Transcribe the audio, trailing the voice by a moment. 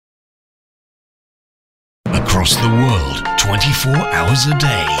across the world, 24 hours a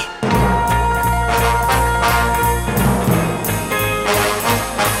day.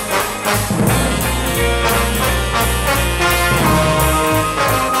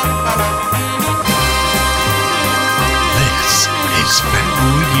 This is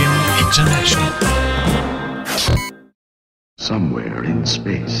Fab Radio International. Somewhere in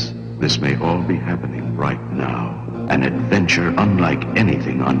space, this may all be happening right now. An adventure unlike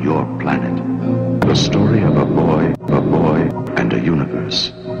anything on your planet. The story of a boy, and a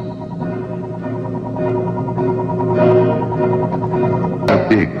universe. A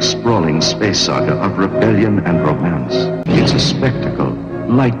big, sprawling space saga of rebellion and romance. It's a spectacle,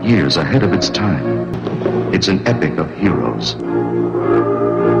 light years ahead of its time. It's an epic of heroes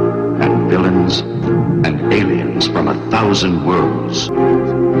and villains and aliens from 1,000 worlds.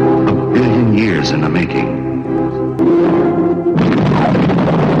 1 billion years in the making.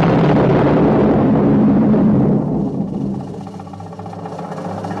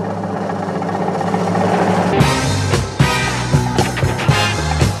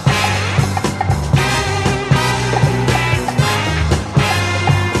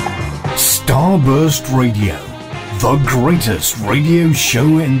 Starburst Radio, the greatest radio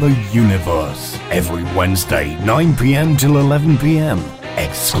show in the universe. Every Wednesday, 9 p.m. till 11 p.m.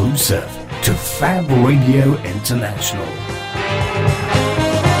 Exclusive to Fab Radio International.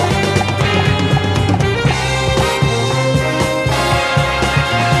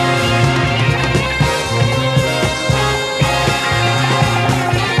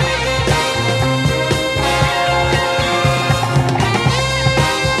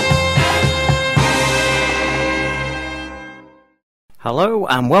 Hello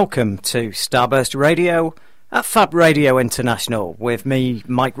and welcome to Starburst Radio at Fab Radio International with me,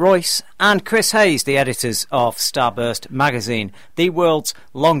 Mike Royce, and Chris Hayes, the editors of Starburst Magazine, the world's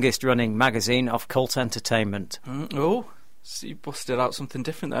longest running magazine of cult entertainment. So you busted out something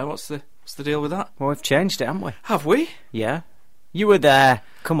different there. What's the deal with that? Well, we've changed it, haven't we? Have we? Yeah. You were there.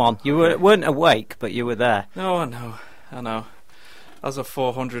 Come on, you weren't awake, but you were there. No, I know. As of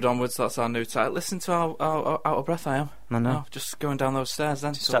 400 onwards, that's our new title. Listen to how out of breath I am. I know. Just going down those stairs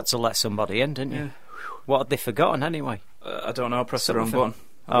then. Just had to let somebody in, didn't you? Yeah. What had they forgotten anyway? I don't know. I pressed the wrong button.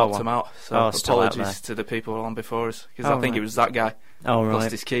 I locked them out. So apologies to the people on before us, because I think it was that guy. Oh, right.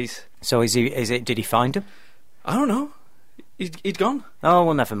 Lost his keys. So did he find him? I don't know. He'd gone. Oh,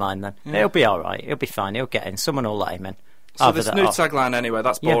 well, never mind then. Yeah. He'll be all right. He'll be fine. He'll get in. Someone will let him in. So this new tagline anyway,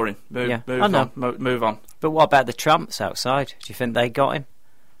 that's boring. Yeah. Move on. But what about the tramps outside? Do you think they got him?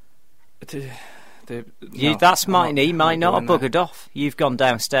 That's mine. He might not have buggered off. You've gone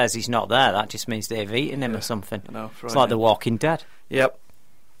downstairs, he's not there. That just means they've eaten him or something. It's like The Walking Dead. Yep.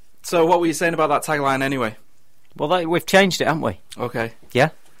 So what were you saying about that tagline anyway? Well, we've changed it, haven't we? Okay.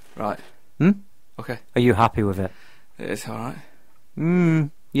 Yeah? Right. Okay. Are you happy with it? It's alright.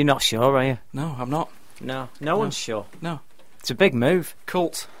 You're not sure, are you? No, I'm not. No one's sure. No. It's a big move.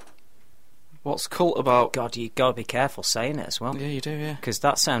 Cult. What's cult about? God, you got to be careful saying it as well. Yeah, you do, yeah. Because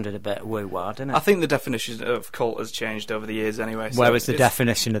that sounded a bit woo-wah, didn't it? I think the definition of cult has changed over the years anyway. Whereas the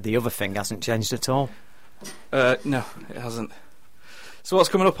definition of the other thing hasn't changed at all. No, it hasn't. So what's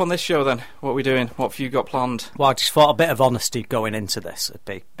coming up on this show then? What are we doing? What have you got planned? Well, I just thought a bit of honesty going into this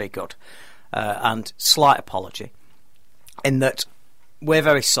would be good. And slight apology. In that we're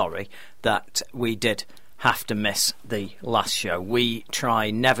very sorry that we did have to miss the last show. We try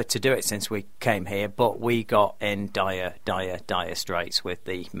never to do it since we came here, but we got in dire straits with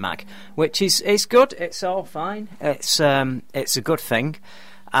the mag, which is good. It's all fine. It's a good thing.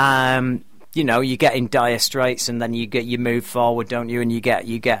 You get in dire straits and then you move forward, don't you? And you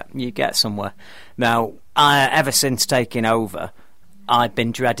get somewhere. Now, ever since taking over, I've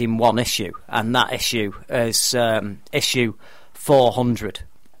been dreading one issue, and that issue is issue 400.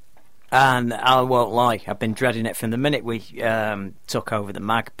 And I won't lie, I've been dreading it from the minute we took over the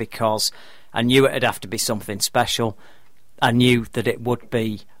mag, because I knew it'd have to be something special. I knew that it would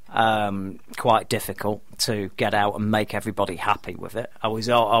be quite difficult to get out and make everybody happy with it. I was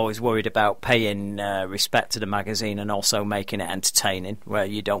always worried about paying respect to the magazine and also making it entertaining, where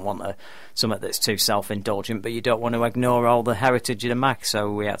you don't want something that's too self-indulgent, but you don't want to ignore all the heritage of the mag, so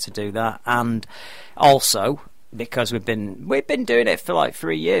we had to do that. And also, because we've been doing it for like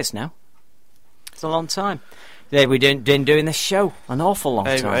 3 years now. It's a long time. Yeah, we've been doing this show an awful long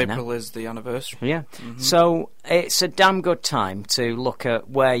time now. April is the anniversary. Yeah. So it's a damn good time to look at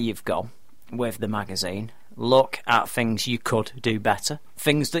where you've gone with the magazine, look at things you could do better,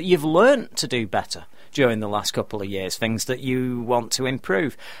 things that you've learnt to do better during the last couple of years, things that you want to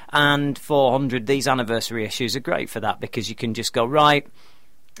improve. And 400, these anniversary issues are great for that, because you can just go, right,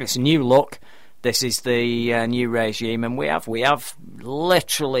 it's a new look, This is the new regime, and we have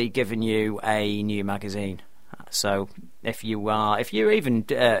literally given you a new magazine. So if you're even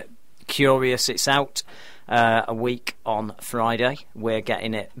curious, it's out a week on Friday. We're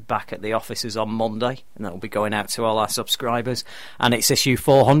getting it back at the offices on Monday, and that will be going out to all our subscribers. And it's issue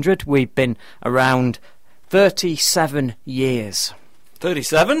 400. We've been around 37 years.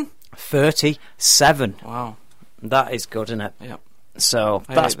 37? 37. Wow. That is good, isn't it? Yeah. So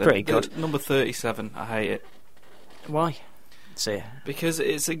that's pretty good. Number 37, I hate it. Why? See, because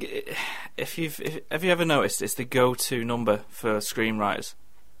have you ever noticed it's the go-to number for screenwriters?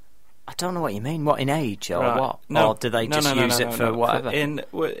 I don't know what you mean. What, in age or what? No, or do they just use it for whatever? In I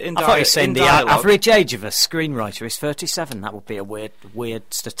thought you were saying the average age of a screenwriter is 37. That would be a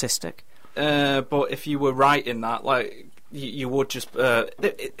weird statistic. But if you were writing that, like, you would just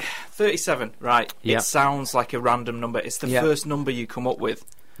 37, right? Yep. It sounds like a random number. It's the first number you come up with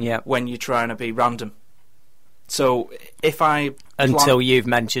when you're trying to be random. So if until you've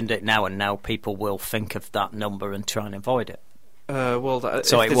mentioned it now, and now people will think of that number and try and avoid it.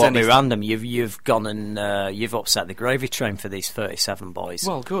 So it won't be random. You've gone and you've upset the gravy train for these 37 boys.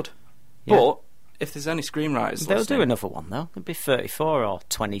 Well, good. Yeah. But if there's any screenwriters, they'll do another one though. It'll be 34 or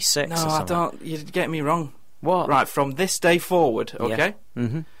 26. No, or something. I don't. You're getting me wrong. What? Right, from this day forward, okay? Yeah.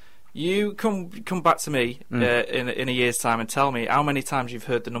 Mm-hmm. You come back to me in a year's time and tell me how many times you've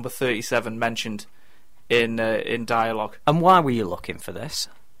heard the number 37 mentioned in dialogue. And why were you looking for this?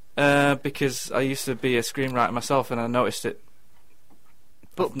 Because I used to be a screenwriter myself, and I noticed it.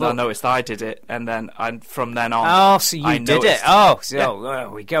 But I noticed I did it, and then from then on. Oh, so you did it? Oh, so there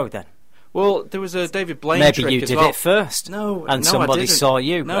we go then. Well, there was a David Blaine Maybe trick you as did well. it first. And somebody saw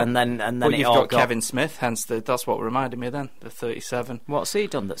you, no. and then well, it you've all got Kevin Smith. Hence, that's what reminded me then. The 37. What's he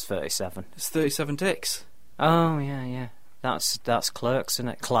done? That's 37. It's 37 Dicks. Oh yeah. That's Clerks, isn't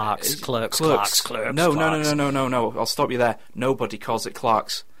it? Clerks. No. I'll stop you there. Nobody calls it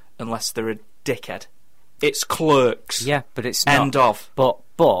Clerks unless they're a dickhead. It's Clerks. Yeah, but it's not. End of. But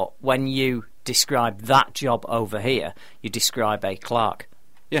when you describe that job over here, you describe a clerk.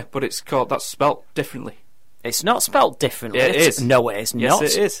 Yeah, but that's spelt differently. It's not spelt differently. Yeah, it is. No, it is not.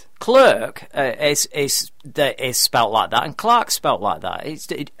 Yes, it is. Clerk is spelt like that, and clerk spelt like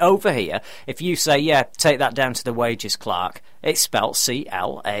that. Over here, if you say, take that down to the wages clerk, it's spelt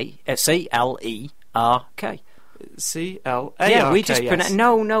C-L-E-R-K. C-L-A-R-K, yeah, we just pronounce...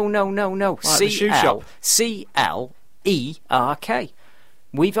 No. Like the shoe shop. C-L-E-R-K.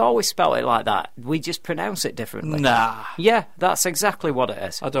 We've always spelt it like that. We just pronounce it differently. Nah. Yeah, that's exactly what it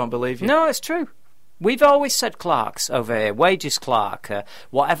is. I don't believe you. No, it's true. We've always said clerks over here. Wages clerk,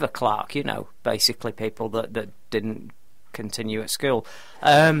 whatever clerk, basically people that didn't continue at school.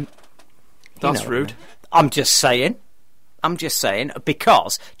 That's rude. I'm just saying,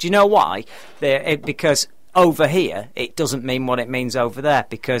 because, do you know why? Because over here, it doesn't mean what it means over there,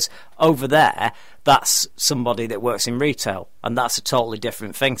 because over there, that's somebody that works in retail, and that's a totally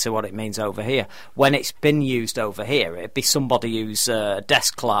different thing to what it means over here. When it's been used over here, it'd be somebody who's a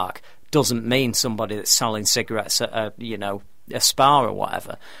desk clerk, doesn't mean somebody that's selling cigarettes at a spa or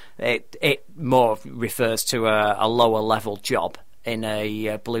whatever. It more refers to a lower level job in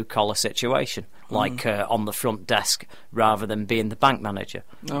a blue collar situation, like on the front desk, rather than being the bank manager.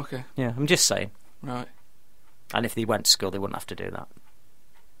 Okay. Yeah, I'm just saying. Right. And if they went to school, they wouldn't have to do that.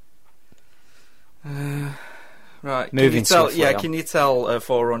 Right. Moving swiftly on. Can you tell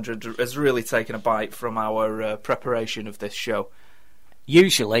 400 has really taken a bite from our preparation of this show?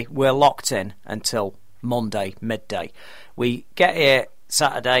 Usually, we're locked in until Monday, midday. We get here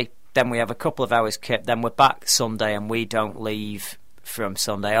Saturday, then we have a couple of hours kip, then we're back Sunday, and we don't leave from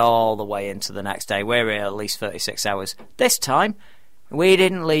Sunday all the way into the next day. We're here at least 36 hours. This time, we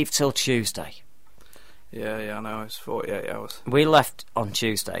didn't leave till Tuesday. Yeah, I know, it's 48 hours. We left on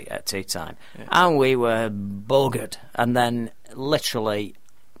Tuesday at tea time, and we were buggered. And then, literally,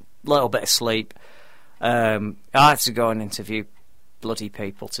 a little bit of sleep. I had to go and interview bloody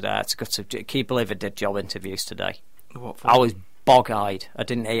people today. I had to go to... Can you believe I did job interviews today? What for? I was bog-eyed. I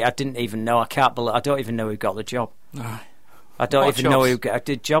didn't even know. I don't even know who got the job. I don't even know who... I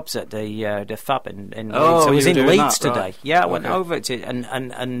did jobs at the Fab in Leeds. I was in Leeds today. Right. Yeah, I went over to...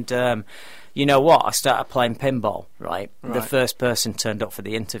 And you know what? I started playing pinball, right? The first person turned up for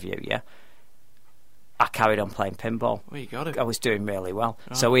the interview, I carried on playing pinball. Well, you got it. I was doing really well.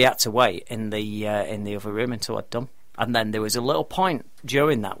 Right. So we had to wait in the other room until I'd done. And then there was a little point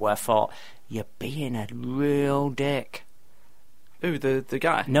during that where I thought, you're being a real dick. Who, the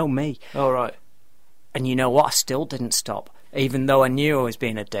guy? No, me. Oh, right. And you know what? I still didn't stop. even though I knew I was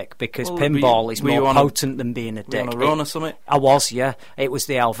being a dick, because Well, pinball is were you more on a- potent than being a Were you dick. on a run or something? I was, yeah. It was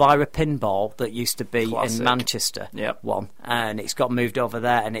the Elvira pinball that used to be Classic. in Manchester Yep. one, and it's got moved over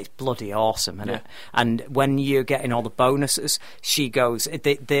there, and it's bloody awesome, isn't Yeah. it? And when you're getting all the bonuses, she goes,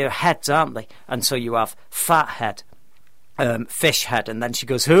 they're heads, aren't they? And so you have fat head, fish head, and then she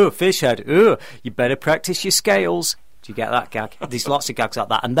goes, oh, fish head, oh, you better practice your scales. Do you get that gag? There's lots of gags like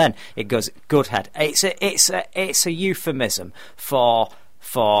that, and then it goes good head. It's a euphemism for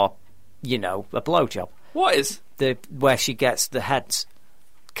you know, a blowjob. What is? Where she gets the heads.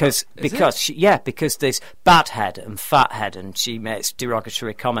 Because it? because there's bad head and fat head, and she makes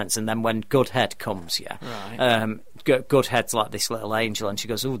derogatory comments, and then when good head comes, Right. good head's like this little angel, and she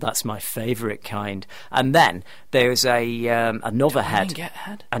goes, "Oh, that's my favourite kind." And then there's another head. Women get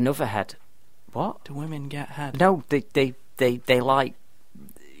head? Another head. What? Do women get head? No, they like.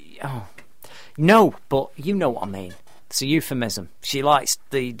 Oh, no, but you know what I mean. It's a euphemism. She likes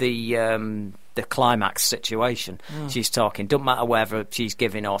the climax situation. She's talking. Doesn't matter whether she's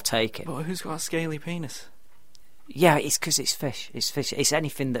giving or taking. But who's got a scaly penis? Yeah, it's because it's fish. It's fish. It's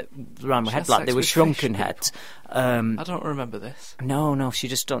anything that ran with She head. has Like sex there were with shrunken fish heads. I don't remember this. No, she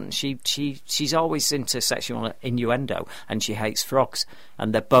just doesn't. She's always into sexual innuendo, and she hates frogs.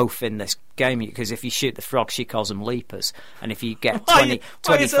 And they're both in this game because if you shoot the frog, she calls them leapers, and if you get Why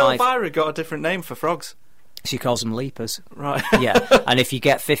 25, has Elvira got a different name for frogs? she calls them leapers. Right. Yeah, and if you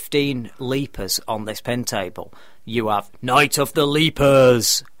get 15 leapers on this pin table, you have Night of the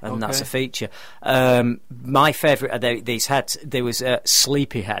Leapers, and that's Okay. a feature. My favourite of these heads, there was a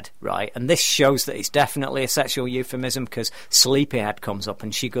Sleepyhead, right? And this shows that it's definitely a sexual euphemism because Sleepyhead comes up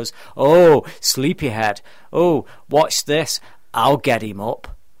and she goes, "Oh, Sleepyhead, oh, watch this, I'll get him up."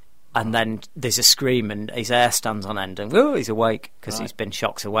 And then there's a scream and his hair stands on end and oh, he's awake because he's been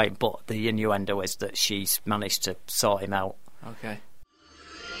shocked awake. But the innuendo is that she's managed to sort him out. Okay.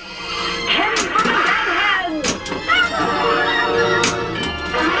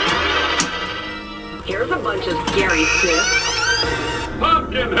 Here's a bunch of scary Smiths.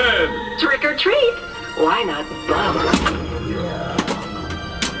 Pumpkinhead! Trick or treat. Why not both?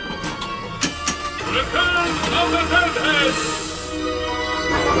 Return of the Deadhead!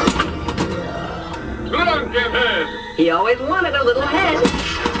 Drunkenhead! He always wanted a little head.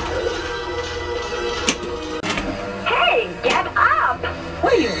 Hey, get up!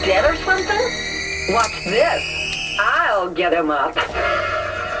 What are you, dead or something? Watch this. I'll get him up.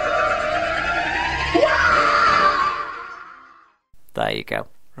 There you go.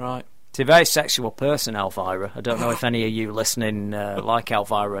 Right. It's a very sexual person, Elvira. I don't know if any of you listening like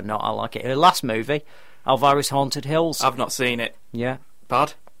Elvira or not. I like it. Her last movie, Elvira's Haunted Hills. I've not seen it. Yeah.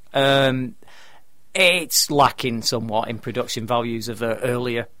 Bad? It's lacking somewhat in production values of her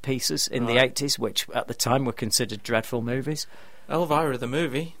earlier pieces in the 80s, which at the time were considered dreadful movies. Elvira the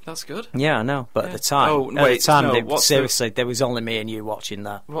movie. That's good. Yeah, I know, but Yeah. at the time, What's there was only me and you watching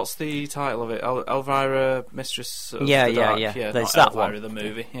that. What's the title of it? Elvira, Mistress of Yeah, the yeah, Dark. yeah. There's not that Elvira one. the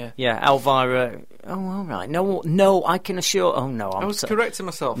movie. Yeah. Yeah, Elvira. Oh, all right. No, I can assure. Oh no, I was so- correcting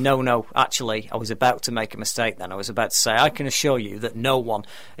myself. No, actually, I was about to make a mistake then. I was about to say, I can assure you that no one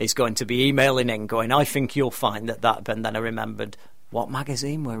is going to be emailing in going, I think you'll find that, and then I remembered what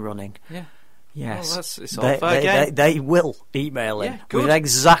magazine we're running. Yeah. Yes. Well, it's all fair game. They will email in Yeah, good. with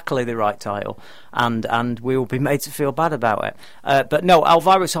exactly the right title, and we will be made to feel bad about it. But no,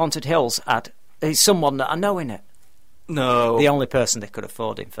 Elvira's Haunted Hills is someone that I know in it. No. The only person they could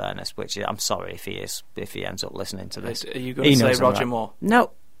afford, in fairness, which I'm sorry if he ends up listening to this. Are you going He to say knows I'm Roger right. Moore?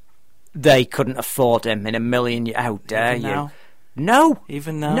 No, they couldn't afford him in a million years. How dare Even you? now? No,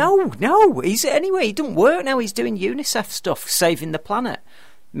 Even now? No. He doesn't work now. He's doing UNICEF stuff, saving the planet,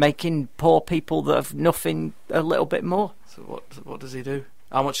 making poor people that have nothing a little bit more. So what does he do?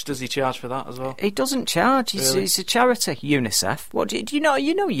 How much does he charge for that as well? He doesn't charge. Really? It's a charity, UNICEF. What do you know?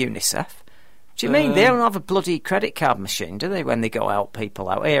 You know UNICEF. Do you mean they don't have a bloody credit card machine, do they? When they go out, people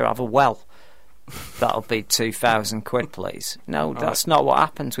out here have a well. That'll be 2,000 quid, please. No, that's not what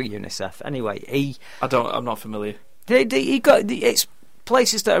happens with UNICEF. Anyway, I'm not familiar. it's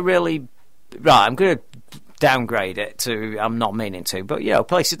places that are really right. I'm going to downgrade it to. I'm not meaning to, but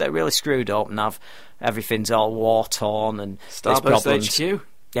places that are really screwed up and have everything's all war torn and there's problems. Starburst HQ.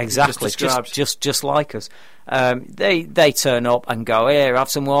 Exactly, Just described. just like us. They turn up and go, here, have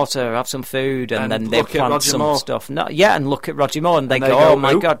some water, have some food, and then they look at plant Roger some Moore. stuff. No, yeah, and look at Roger Moore, and they And they go, go, oh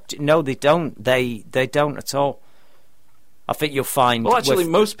my "Who?" God, no, they don't. They don't at all. I think you'll find. Well, actually, with-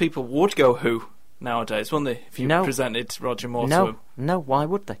 most people would go who nowadays, wouldn't they? If you No. presented Roger Moore to him. no, why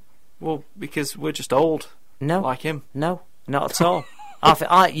would they? Well, because we're just old, No, like him. no, not at all.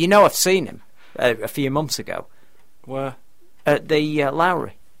 I've seen him a few months ago. Where? At the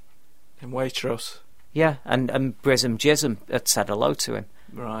Lowry. In Waitrose. Yeah, and Brism Jism had said hello to him.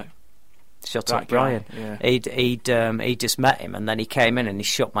 Right. Shut That up, Brian. guy, yeah. He'd just met him, and then he came in and he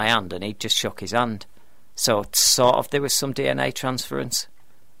shook my hand, and he just shook his hand. So sort of there was some DNA transference.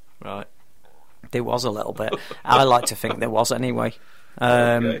 Right. There was a little bit. I like to think there was anyway.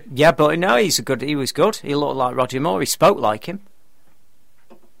 Okay. Yeah, but no, he was good. He looked like Roger Moore. He spoke like him.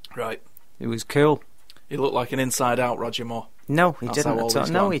 Right. He was cool. He looked like an inside-out Roger Moore. No, he That's didn't how old at all.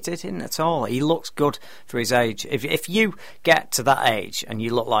 he's No, gone. he didn't at all. He looks good for his age. If you get to that age and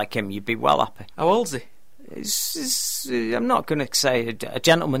you look like him, you'd be well happy. How old's he? I'm not going to say a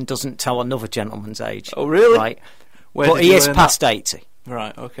gentleman doesn't tell another gentleman's age. Oh, really? Right. Where But did he you is learn past 80. that?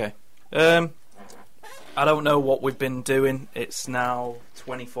 Right, okay. I don't know what we've been doing. It's now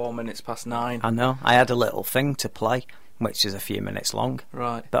 24 minutes past 9. I know. I had a little thing to play, which is a few minutes long.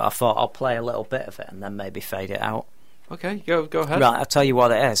 Right. But I thought I'll play a little bit of it and then maybe fade it out. Okay, go ahead. Right, I'll tell you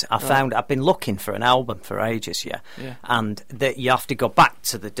what it is. I've been looking for an album for ages, yeah. And that you have to go back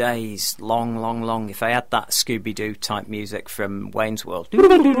to the days, long. If I had that Scooby-Doo type music from Wayne's World.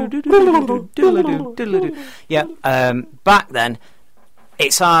 Yeah, back then,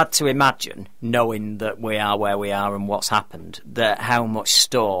 it's hard to imagine, knowing that we are where we are and what's happened, that how much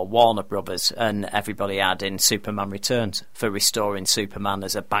store Warner Brothers and everybody had in Superman Returns for restoring Superman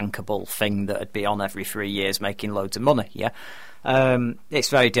as a bankable thing that would be on every 3 years making loads of money, yeah? It's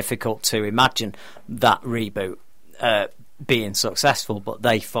very difficult to imagine that reboot being successful, but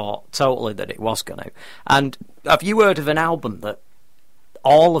they thought totally that it was going to. And have you heard of an album that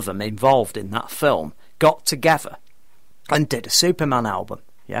all of them involved in that film got together and did a Superman album,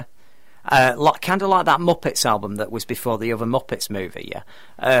 yeah? Kind of like that Muppets album that was before the other Muppets movie, yeah?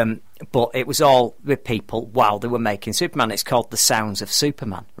 But it was all with people while they were making Superman. It's called The Sounds of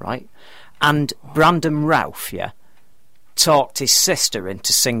Superman, right? And Brandon Routh, yeah, talked his sister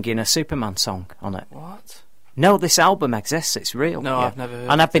into singing a Superman song on it. What? No, this album exists. It's real. No, yeah. I've never heard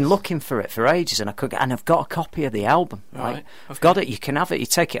And of I've been this. looking for it for ages, and I've got a copy of the album. Right? I've got it. You can have it. You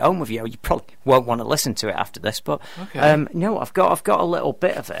take it home with you. You probably won't want to listen to it after this, but Okay. no, I've got a little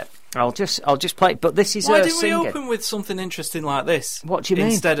bit of it. I'll just play it. But this is Why her didn't we singing. open with something interesting like this? What do you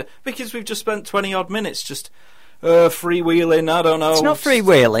mean? Because we've just spent 20 odd minutes just freewheeling. I don't know. It's not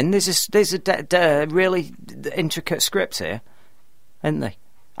freewheeling. There's a really intricate script here, isn't there?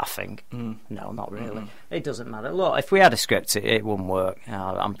 I think. No, not really. It doesn't matter. Look, if we had a script, it wouldn't work.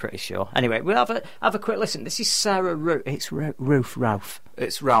 I'm pretty sure. Anyway, we'll have a quick listen. This is Sarah Roof. It's Ralph.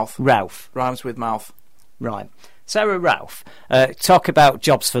 It's Ralph. Ralph. Rhymes with mouth. Right. Sarah Ralph. Talk about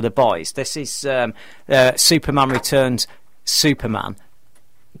jobs for the boys. This is Superman Returns Superman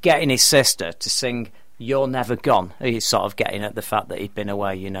getting his sister to sing You're Never Gone. He's sort of getting at the fact that he'd been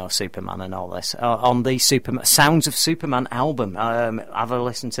away, you know, Superman and all this. On the Sounds of Superman album. Have a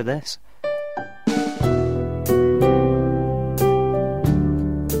listen to this.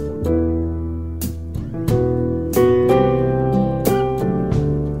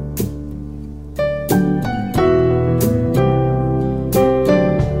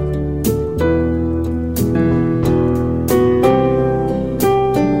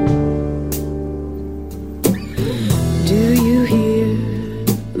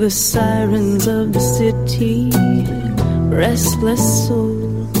 The sirens of the city, restless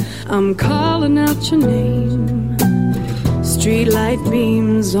soul, I'm calling out your name. Streetlight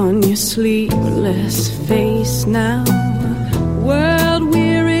beams on your sleepless face now. World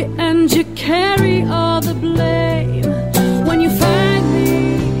weary and you carry all the blame. When you find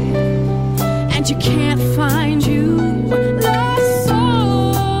me and you can't find you, lost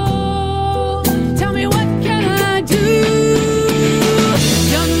soul, tell me what can I do?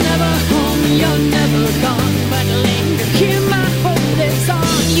 You're never gone, but linger, hear my hope lives on.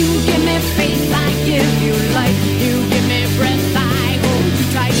 You give me faith, I give you life. You give me breath, I hold you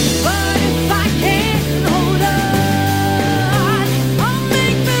tight. But if I can't hold on, I'll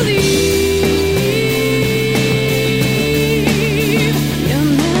make believe you're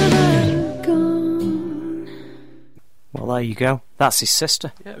never gone. Well, there you go. That's his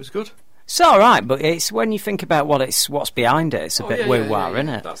sister. Yeah, it was good. It's all right, but it's when you think about what's behind it, it's a bit woo-wah, isn't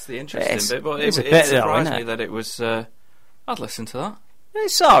it? That's the interesting bit, but it a bit surprised though, me innit? that it was... I'd listen to that.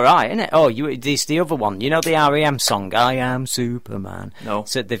 It's all right, isn't it? Oh, there's the other one. You know the R.E.M. song, I Am Superman? No.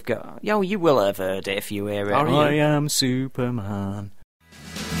 So they've got... you will have heard it if you hear it. R.E.M. I am Superman.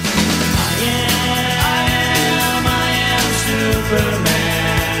 I am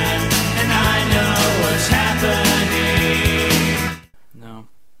Superman, and I know what's happening. No.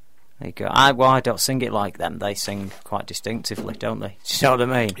 There you go. I don't sing it like them. They sing quite distinctively, don't they? Do you know what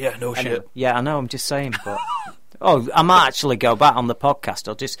I mean? Yeah, no Anyway, shit. yeah, I know, I'm just saying, but... Oh, I might actually go back on the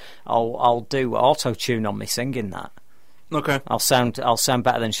podcast. I'll do auto tune on me singing that. Okay. I'll sound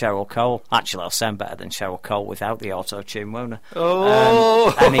better than Cheryl Cole. Actually, I'll sound better than Cheryl Cole without the auto tune, won't I?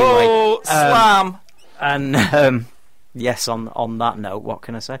 Oh, anyway, slam. And yes, on that note, what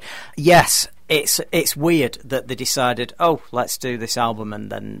can I say? Yes, it's weird that they decided, oh, let's do this album,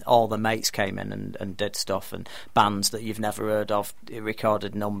 and then all the mates came in and did stuff, and bands that you've never heard of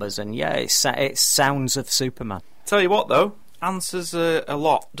recorded numbers, and yeah, it's sounds of Superman. Tell you what, though, answers a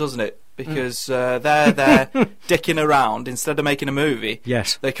lot, doesn't it? Because they're dicking around instead of making a movie.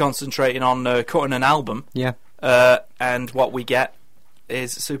 Yes, they're concentrating on cutting an album. Yeah, and what we get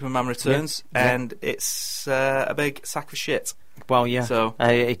is Superman Returns, and it's a big sack of shit. Well, yeah. So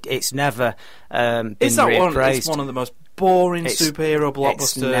it's never been is that reappraised. one? It's one of the most boring superhero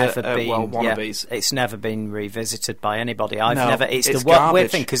blockbuster. Wannabes. It's never been revisited by anybody. It's the garbage.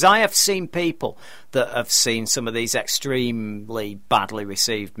 weird thing, because I have seen people that have seen some of these extremely badly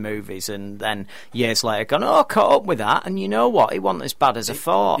received movies, and then years later gone, oh, caught up with that, and you know what? It wasn't as bad as I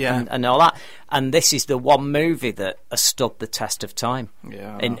thought, and all that. And this is the one movie that has stood the test of time,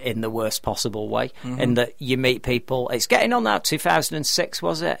 in the worst possible way. In that you meet people. It's getting on now. 2006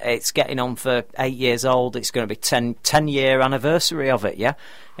 was it? It's getting on for 8 years old. It's going to be 10-year anniversary of it. Yeah,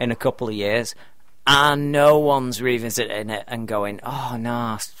 in a couple of years. And no one's revisiting it and going, oh,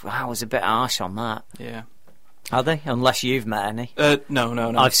 no, I was a bit harsh on that. Yeah. Are they? Unless you've met any.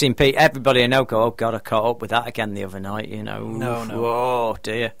 No. I've seen everybody I know go, oh, God, I caught up with that again the other night, you know. No. Oh,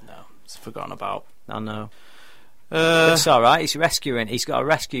 dear. No, it's forgotten about. I know. It's all right. He's got a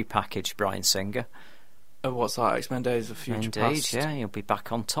rescue package, Bryan Singer. What's that? X-Men Days of Future Past? Indeed, yeah. He'll be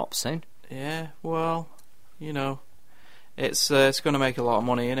back on top soon. Yeah, well, you know, it's going to make a lot of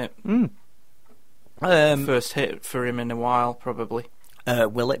money, innit? First hit for him in a while, probably.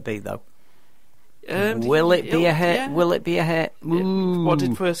 Will it be, though? Will it be a hit? Yeah. Will it be a hit? What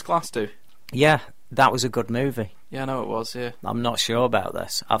did First Class do? Yeah, that was a good movie. Yeah, I know it was, yeah. I'm not sure about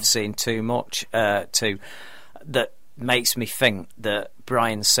this. I've seen too much that makes me think that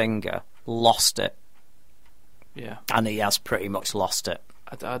Bryan Singer lost it. Yeah. And he has pretty much lost it.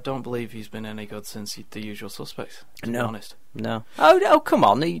 I don't believe he's been any good since The Usual Suspects, to be honest. No. Oh, come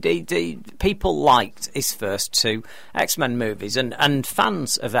on. People liked his first two X-Men movies, and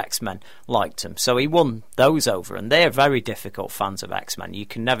fans of X-Men liked him. So he won those over, and they're very difficult fans of X-Men. You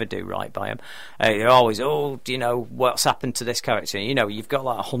can never do right by them. They're always, what's happened to this character? You know, you've got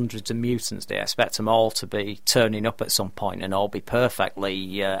like hundreds of mutants. They expect them all to be turning up at some point and all be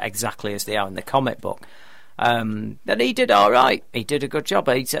perfectly exactly as they are in the comic book. And he did all right. He did a good job.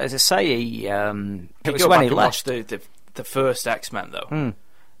 As I say, it was when he left. The first X-Men, though.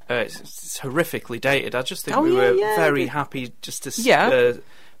 It's horrifically dated. I just think we were very happy just to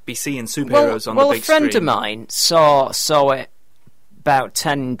be seeing superheroes on the big screen. Well, a friend of mine saw it about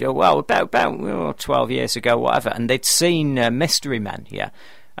 12 years ago, whatever, and they'd seen Mystery Men,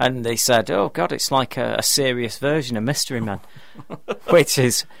 and they said, oh, God, it's like a serious version of Mystery Men, which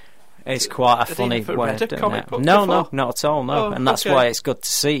is... It's quite a funny way of doing it. No, not at all. No, and that's why it's good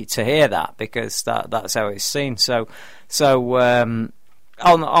to hear that, because that's how it's seen. So on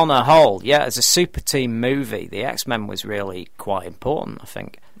a whole, as a super team movie, the X-Men was really quite important, I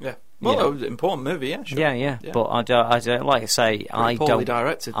think. Yeah. Well, it was an important movie, yeah, sure. Yeah. But I don't like I say, I don't. Poorly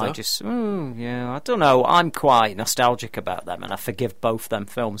directed, though. I just, I don't know. I'm quite nostalgic about them, and I forgive both them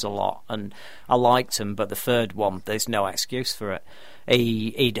films a lot, and I liked them. But the third one, there's no excuse for it.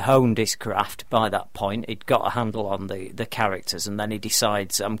 He'd honed his craft by that point. He'd got a handle on the characters, and then he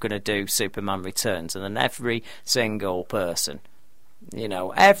decides, I'm going to do Superman Returns, and then every single person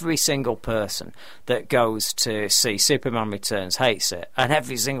that goes to see Superman Returns hates it, and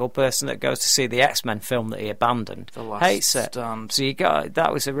every single person that goes to see the X-Men film that he abandoned hates it. So that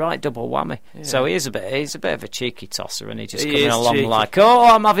was a right double whammy. Yeah. So he's a bit of a cheeky tosser, and he's just coming along cheeky. Like, oh,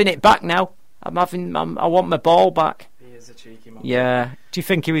 I'm having it back now. I want my ball back. He is a cheeky man. Yeah. Do you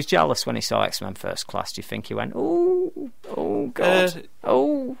think he was jealous when he saw X-Men First Class? Do you think he went, oh God,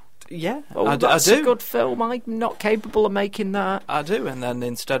 yeah, that's I do. A good film. I'm not capable of making that. I do. And then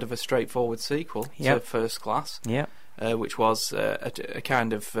instead of a straightforward sequel to First Class, which was a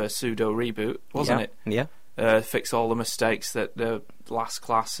kind of pseudo reboot, wasn't it? Yeah. Fix all the mistakes that the Last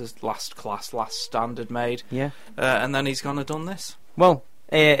Stand made. Yeah. And then he's gone and done this. Well,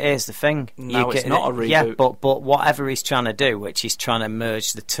 here's the thing. No, it's not a reboot. Yeah, but whatever he's trying to do, which he's trying to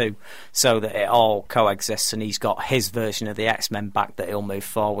merge the two so that it all coexists, and he's got his version of the X-Men back that he'll move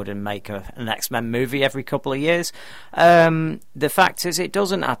forward and make an X-Men movie every couple of years. The fact is, it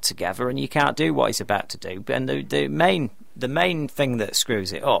doesn't add together, and you can't do what he's about to do. And the the main thing that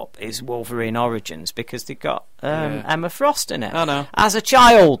screws it up is Wolverine Origins, because they've got Emma Frost in it. I know. As a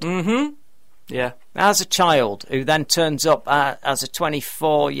child. Mm-hmm. Yeah. As a child, who then turns up as a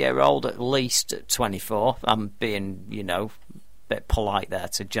 24-year-old, at least at 24. I'm being, a bit polite there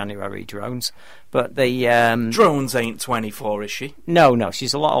to January Drones. But the... Drones ain't 24, is she? No,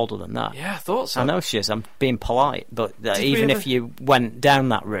 she's a lot older than that. Yeah, I thought so. I know she is. I'm being polite. But even if you went down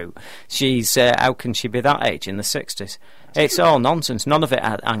that route, she's... how can she be that age in the 60s? It's all nonsense. None of it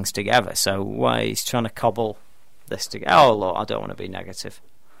hangs together. So why he's trying to cobble this together? Oh, look, I don't want to be negative.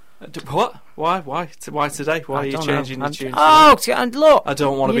 What? Why? Why today? Why are you changing your tune? Oh, and look, I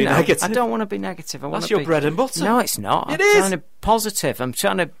don't want to be negative. I don't want to be negative. That's your bread and butter. No, it's not. It I'm is. trying to be positive. I'm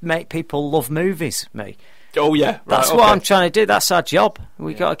trying to make people love movies. Me. Oh yeah, right, that's what I'm trying to do. That's our job.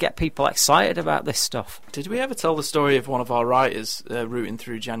 We got to get people excited about this stuff. Did we ever tell the story of one of our writers rooting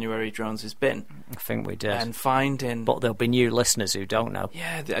through January Drones' bin? I think we did. And finding, but there'll be new listeners who don't know.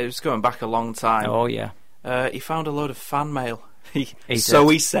 Yeah, it was going back a long time. Oh yeah. He found a load of fan mail. He he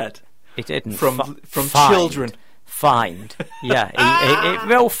said. He didn't. From children. Find. Yeah.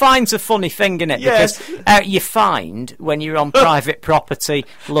 Well, find's a funny thing, isn't it? Yes. Because you find when you're on private property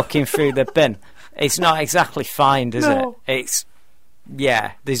looking through the bin. It's not exactly find, is it? It's...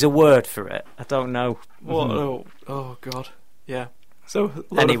 Yeah, there's a word for it. I don't know. What? Oh, God. Yeah. So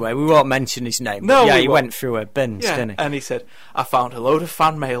anyway, we won't mention his name. No, he went through her bins, didn't he? And he said, I found a load of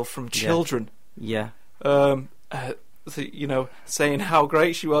fan mail from children. Yeah. Saying how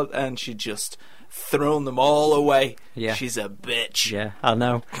great she was, and she'd just thrown them all away. Yeah. She's a bitch. Yeah, I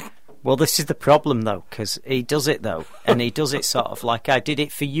know. Well, this is the problem, though, because he does it, though, and he does it sort of like, I did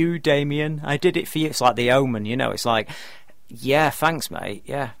it for you, Damien. I did it for you. It's like The Omen, It's like, yeah, thanks, mate.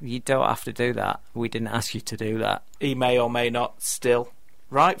 Yeah, you don't have to do that. We didn't ask you to do that. He may or may not still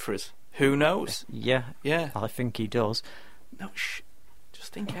write for us. Who knows? Yeah. Yeah. I think he does. No,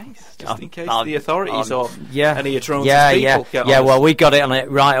 just in case. Just in case the authorities or any of Drones' people get on us. us. Well, we got it on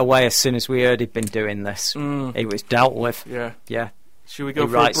it right away as soon as we heard he'd been doing this. It was dealt with. Yeah. Yeah. Should we go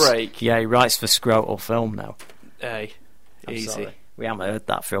for a break? Yeah, he writes for Scrotal Film now. Hey, easy. Sorry. We haven't heard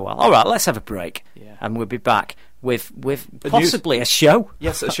that for a while. All right, let's have a break. Yeah. And we'll be back with possibly a show.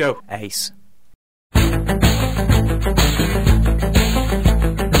 Yes, a show. Ace.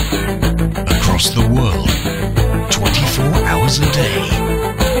 Across the world, 24 hours a day.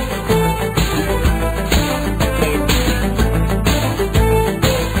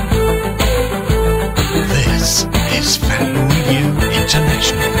 This is Fan Radio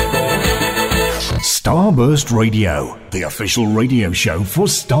International. Starburst Radio, the official radio show for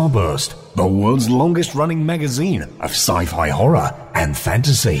Starburst, the world's longest running magazine of sci-fi horror and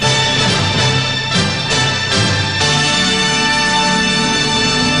fantasy.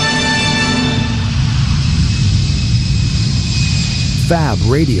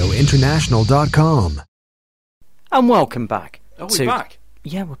 FabRadioInternational.com. And welcome back. Oh, we're back?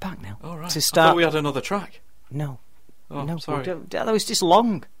 Yeah, we're back now. All right. To start... I thought we had another track. No. Oh, no, sorry. That was just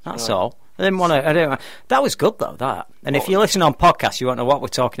long. That's all. I didn't want to. That was good though. That. And if you listen on podcast, you won't know what we're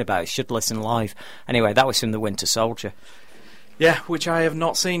talking about. You should listen live. Anyway, that was from The Winter Soldier. Yeah, which I have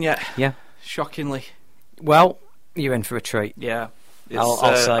not seen yet. Yeah. Shockingly. Well, you're in for a treat. Yeah.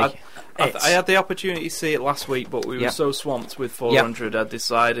 I'll say. I had the opportunity to see it last week, but we were so swamped with 400. I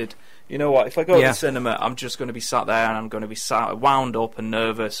decided, you know what? If I go to the cinema, I'm just going to be sat there and I'm going to be wound up and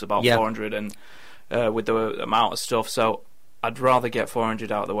nervous about 400 and with the amount of stuff. So I'd rather get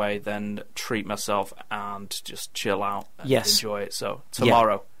 400 out of the way than treat myself and just chill out and enjoy it. So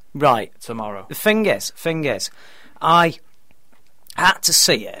tomorrow, right? Tomorrow. The thing is, I had to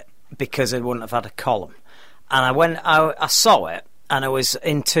see it because I wouldn't have had a column, and I saw it. And I was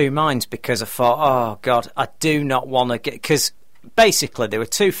in two minds because I thought, oh, God, I do not want to get... Because basically there were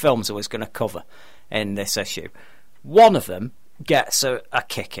two films I was going to cover in this issue. One of them gets a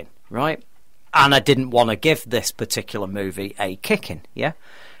kicking, right? And I didn't want to give this particular movie a kicking, yeah?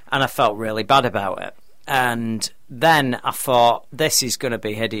 And I felt really bad about it. And then I thought, this is going to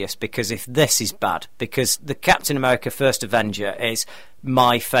be hideous because if this is bad, because the Captain America First Avenger is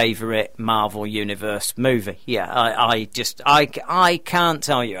my favourite Marvel Universe movie. Yeah, I can't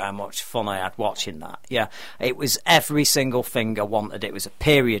tell you how much fun I had watching that. Yeah, it was every single thing I wanted. It was a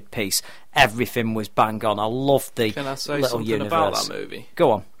period piece. Everything was bang on. I loved the Can I say little something universe. about that movie?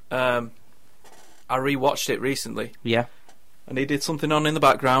 Go on. I rewatched it recently. Yeah. And he did something on in the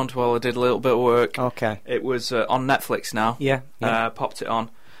background while I did a little bit of work. Okay. It was on Netflix now. Yeah. Popped it on.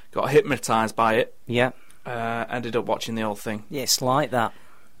 Got hypnotised by it. Yeah. Ended up watching the whole thing. Yeah, it's like that.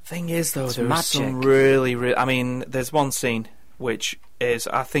 Thing is, though, It's there's magic. some really... I mean, there's one scene which is...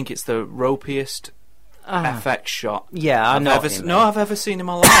 I think it's the ropiest FX shot. Yeah, I know. I've ever seen in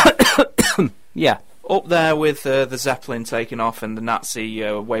my life. Yeah. Up there with the Zeppelin taking off and the Nazi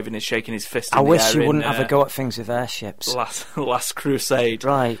waving and shaking his fist in the air. I wish you wouldn't have a go at things with airships. Last Crusade.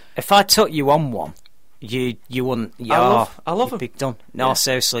 Right. If I took you on one, you wouldn't. I love them. Be done. No,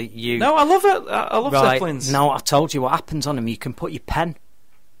 seriously, you. No, I love it. I love Zeppelins. No, I told you what happens on them. You can put your pen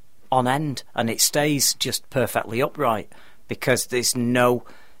on end, and it stays just perfectly upright because there's no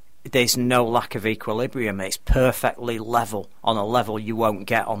lack of equilibrium. It's perfectly level on a level you won't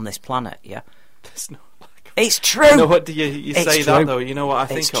get on this planet. Yeah. There's no lack. It's true. You know what? You say that though. You know what I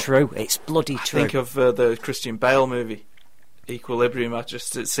think of? It's true. It's bloody true. I think of the Christian Bale movie, Equilibrium. I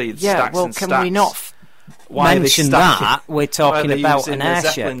just see yeah, stacks well, and can stacks. we not mention that? We're talking about an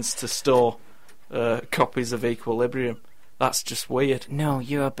airship. Zeppelins to store copies of Equilibrium. That's just weird. No,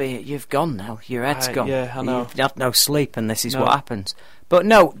 you've gone now. Your head's gone. Yeah, I know. You've had no sleep, and this is what happens. But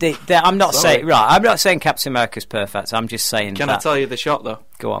no, I'm not saying I'm not saying Captain America's perfect. I'm just saying. Can I tell you the shot though?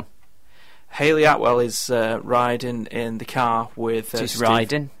 Go on. Hayley Atwell is riding in the car with. She's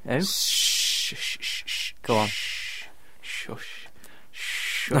riding. Who? Shh. Go on. Shush.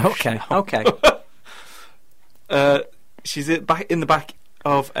 Okay. She's back in the back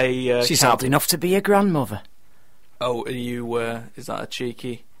of a. She's cab. old enough to be a grandmother. Oh, are you? Is that a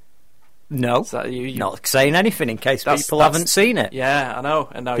cheeky? No, is that you? Not saying anything in case people haven't seen it. Yeah, I know.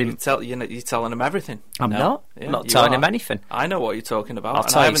 And now you're telling them everything. I'm not. Yeah, I'm not telling them anything. I know what you're talking about. I'll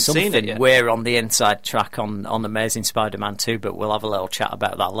tell I you haven't something. Seen it yet. We're on the inside track on Amazing Spider-Man 2, but we'll have a little chat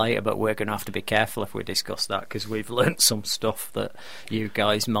about that later. But we're going to have to be careful if we discuss that because we've learnt some stuff that you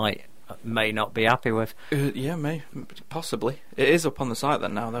guys may not be happy with. Yeah, possibly. It is up on the site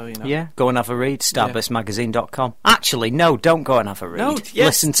then now, though. Yeah, go and have a read. Starburstmagazine.com. Actually, no, don't go and have a read. No,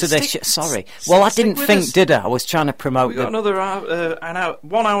 yes, listen to this shit. Sorry. Well, I didn't think, did I? I was trying to promote. We got another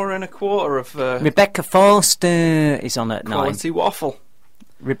 1 hour and a quarter of. Rebecca Forster is on at 9. Quality waffle.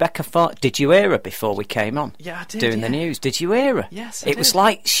 Rebecca Forster. Did you hear her before we came on? Yeah, I did. Doing the news. Did you hear her? Yes, It was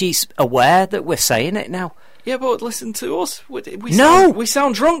like she's aware that we're saying it now. Yeah, but listen to us. We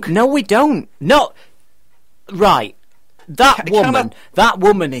sound drunk. No, we don't. Not right. That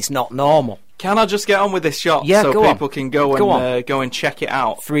woman is not normal. Can I just get on with this shot so people can go and check it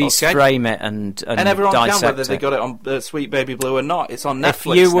out? Freeze frame it and everyone dissect can, whether they got it on Sweet Baby Blue or not. It's on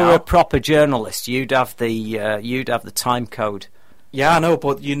Netflix. If you were a proper journalist, you'd have the time code. Yeah, I know,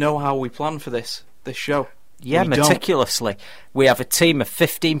 but you know how we plan for this show. Yeah, meticulously. We have a team of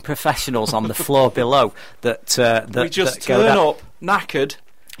 15 professionals on the floor below that we just turn up knackered.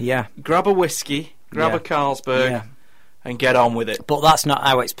 Yeah, grab a whiskey, grab a Carlsberg, and get on with it. But that's not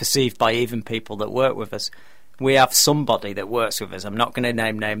how it's perceived by even people that work with us. We have somebody that works with us. I'm not going to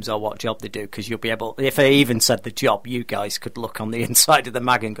name names or what job they do because you'll be able. If I even said the job, you guys could look on the inside of the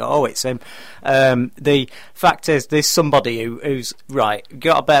mag and go, "Oh, it's him." The fact is, there's somebody who's right. You've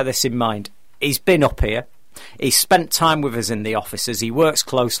got to bear this in mind. He's been up here. He's spent time with us in the offices. He works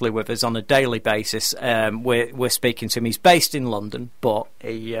closely with us on a daily basis. We're speaking to him. He's based in London, but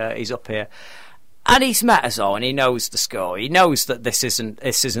he's up here, and he's met us all, and he knows the score. He knows that this isn't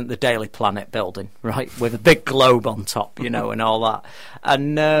the Daily Planet building, right, with a big globe on top, and all that.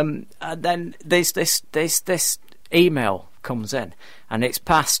 And then there's this email comes in, and it's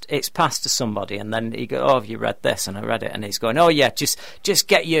passed to somebody, and then he goes, "Oh, have you read this?" And I read it, and he's going, "Oh yeah, just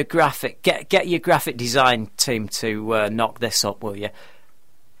get your graphic design team to knock this up, will you?"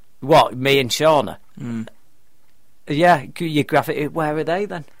 What, me and Shauna? Yeah, your graphic. Where are they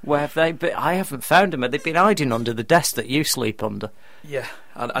then? Where have they? But I haven't found them. They've been hiding under the desk that you sleep under. Yeah,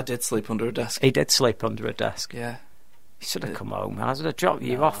 I did sleep under a desk. He did sleep under a desk. Yeah. You should have come home. I would have dropped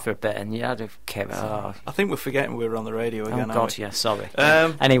you off for a bit, and you had have came. I think we're forgetting we were on the radio again. Oh God, yeah, sorry.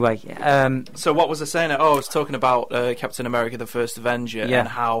 Anyway, so what was I saying? I was talking about Captain America: The First Avenger, and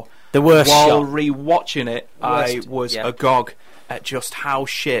how the worst. While rewatching it, I was agog at just how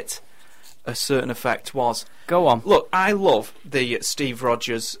shit a certain effect was. Go on. Look, I love the Steve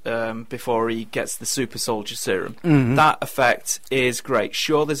Rogers before he gets the super soldier serum. Mm-hmm. That effect is great.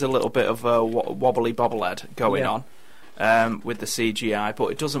 Sure, there's a little bit of a wobbly bobblehead going on. With the CGI,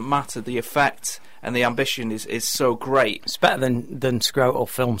 but it doesn't matter. The effect and the ambition is so great. It's better than Scrotal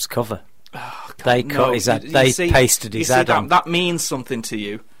Films cover. Oh, God, they cut his head. They pasted his head on. That means something to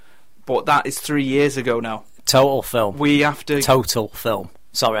you, but that is 3 years ago now. Total Film. We have to Total Film.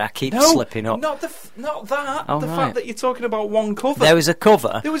 Sorry, I keep slipping up. Not that. Oh, the fact that you're talking about one cover. There was a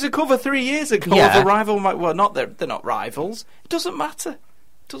cover. There was a cover 3 years ago of a rival. Well, they're not rivals. It doesn't matter.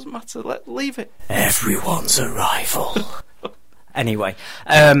 Leave it. Everyone's a rival. Anyway,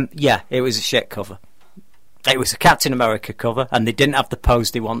 it was a shit cover. It was a Captain America cover, and they didn't have the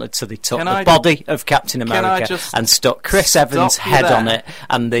pose they wanted, so they took the body of Captain America and stuck Chris Evans' head on it,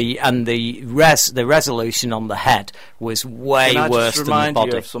 and the resolution on the head was way worse than the body. Can I just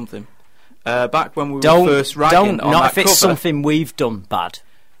remind you of something? Back when we were first writing on not that if it's cover, something we've done bad.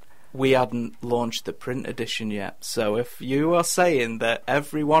 We hadn't launched the print edition yet, so if you are saying that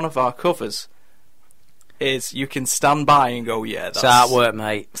every one of our covers is, you can stand by and go, yeah, that's... It's artwork,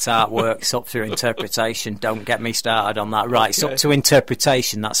 mate. It's artwork. It's up to interpretation. Don't get me started on that. Right, It's up to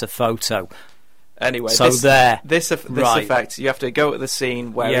interpretation. That's a photo. Anyway, so this effect, you have to go to the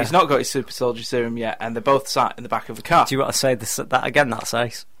scene where he's not got his super soldier serum yet, and they're both sat in the back of the car. Do you want to say that again, that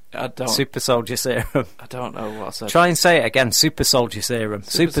says? I don't. Super soldier serum. I don't know what I said. Try and say it again. Super soldier serum.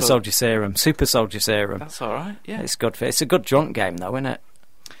 Super soldier serum. Super soldier serum. That's all right, yeah. It's good. It's a good drunk game, though, isn't it?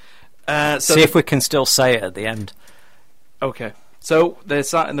 So see if we can still say it at the end. Okay. So they're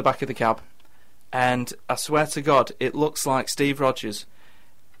sat in the back of the cab, and I swear to God, it looks like Steve Rogers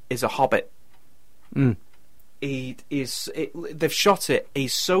is a hobbit. They've shot it.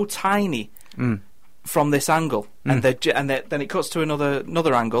 He's so tiny from this angle, and then it cuts to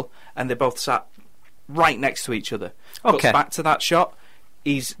another angle, and they're both sat right next to each other. Cuts back to that shot.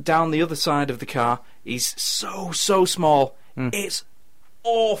 He's down the other side of the car. He's so small. It's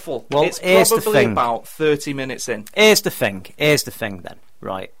awful. Well, it's probably about 30 minutes in. Here's the thing then,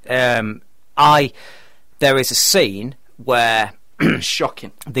 right? There is a scene where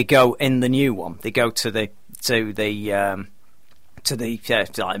shocking. They go in the new one. They go to the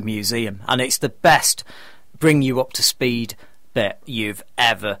museum, and it's the best bring you up to speed bit you've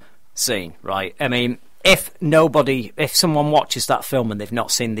ever seen, right? I mean, if someone watches that film and they've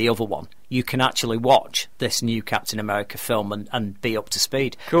not seen the other one, you can actually watch this new Captain America film and be up to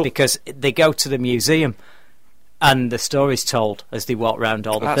speed. Cool. Because they go to the museum and the story's told as they walk around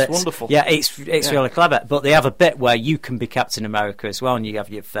all the bits. That's wonderful. Yeah, it's really clever. But they have a bit where you can be Captain America as well, and you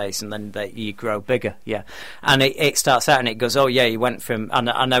have your face, and then you grow bigger. Yeah, and it starts out and it goes, oh yeah, you went from, and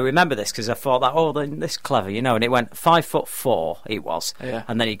I remember this because I thought that, this is clever, and it went 5'4" he was,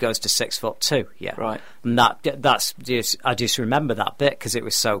 and then he goes to 6'2". Yeah, right. And that's just, I just remember that bit because it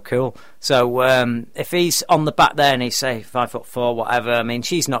was so cool. So if he's on the back there and he's say 5'4", whatever, I mean,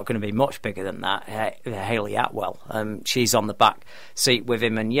 she's not going to be much bigger than that. Haley Atwell. She's on the back seat with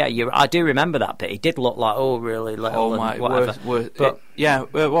him, and I do remember that bit. He did look like really little, and whatever. What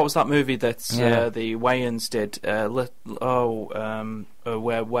was that movie that the Wayans did?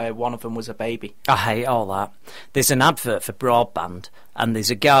 Where one of them was a baby. I hate all that. There's an advert for broadband, and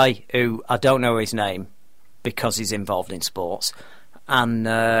there's a guy who I don't know his name because he's involved in sports. And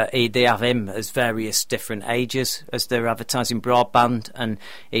they have him as various different ages as they're advertising broadband, and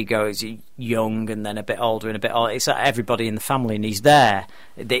he goes young and then a bit older and a bit older. It's like everybody in the family, and he's there.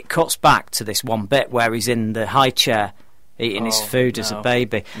 It cuts back to this one bit where he's in the high chair eating his food as a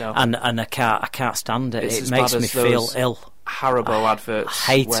baby, and I can't stand it. It makes me feel ill. Haribo adverts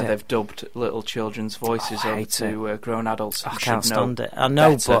where they've dubbed little children's voices over to grown adults. I can't stand it. I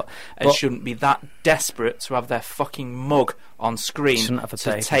know, but it shouldn't be that desperate to have their fucking mug on screen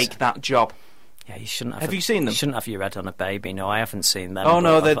to take that job. Yeah, you shouldn't have. Have you seen them? You shouldn't have your head on a baby. No, I haven't seen them. Oh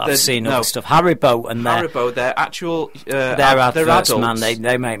no, I've seen other stuff. Haribo and Haribo, they're actual. Their adverts, they're man,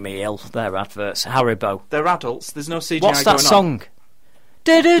 they make me ill. Their adverts, Haribo. They're adults. There's no CGI. What's that song?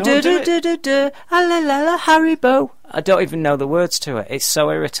 Haribo. I don't even know the words to it. It's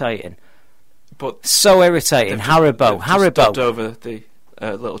so irritating. But so irritating. Haribo. Dubbed over the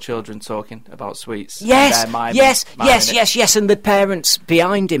little children talking about sweets. Yes. And the parents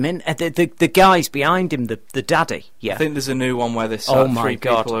behind him, the guys behind him, the daddy. Yeah. I think there's a new one where this three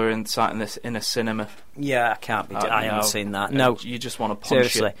people are sat in a cinema. Yeah, I can't be. I haven't seen that. No, you just want to punch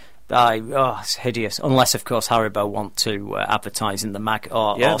seriously. It's hideous. Unless, of course, Haribo want to advertise in the mag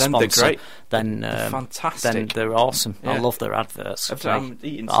or then sponsor. They're great. Then fantastic. Then they're awesome. Yeah. I love their adverts. I'm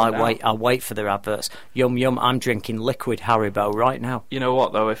eating some I wait for their adverts. Yum yum. I'm drinking liquid Haribo right now. You know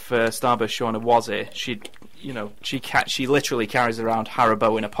what though? If Starburst Shauna was here, she'd. She literally carries around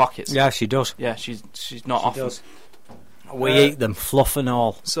Haribo in her pockets. Yeah, she does. Yeah, she's not often. Does. We eat them, fluff and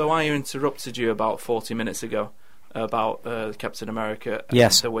all. So I interrupted you about 40 minutes ago about Captain America.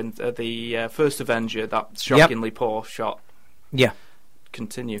 Yes. The first Avenger, that shockingly poor shot. Yeah.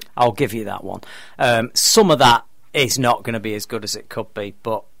 Continue. I'll give you that one. Some of that is not going to be as good as it could be,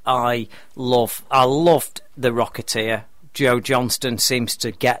 but I loved the Rocketeer Joe Johnston seems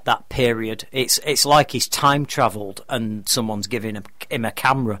to get that period. It's like he's time travelled and someone's given him a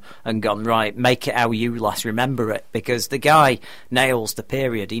camera and gone, right, make it how you last remember it, because the guy nails the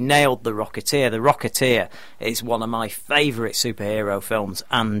period. He nailed The Rocketeer. The Rocketeer is one of my favourite superhero films,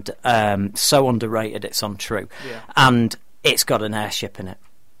 and so underrated it's untrue. Yeah. And it's got an airship in it.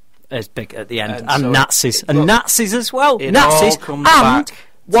 As big at the end, and so Nazis, and Nazis as well. Nazis, and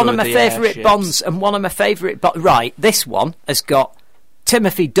one of my favourite Bonds, and one of my favourite. Right, this one has got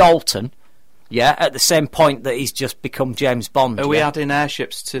Timothy Dalton. Yeah, at the same point that he's just become James Bond. Are we adding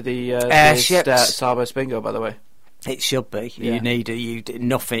airships to the Starburst Bingo? By the way, it should be. Yeah.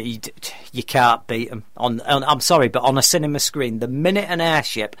 Nothing. You can't beat them. I'm sorry, but on a cinema screen, the minute an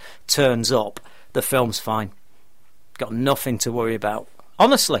airship turns up, the film's fine. Got nothing to worry about.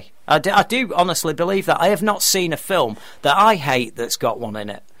 Honestly, I do honestly believe that. I have not seen a film that I hate that's got one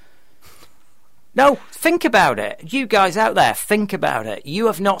in it. No, think about it. You guys out there, think about it. You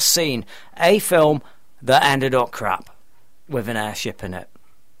have not seen a film that ended up crap with an airship in it.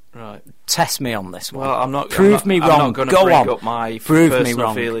 Right. Test me on this one. Well, I'm not. Prove me wrong. I'm not going to bring up my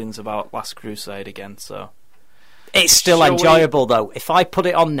personal feelings about Last Crusade again. So it's still enjoyable, though. If I put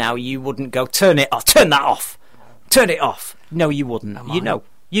it on now, you wouldn't go, turn it off. Turn that off. Turn it off. No, you wouldn't.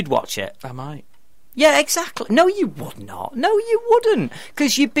 You'd watch it. I might. Yeah, exactly. No, you would not. No, you wouldn't.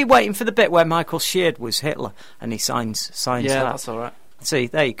 Because you'd be waiting for the bit where Michael Sheard was Hitler and he signs that. Yeah, that's all right. See,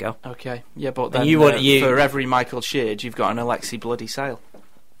 there you go. Okay. Yeah, but then for every Michael Sheard, you've got an Alexei Bloody Sale.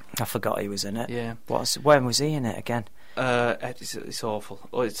 I forgot he was in it. Yeah. When was he in it again? It's awful.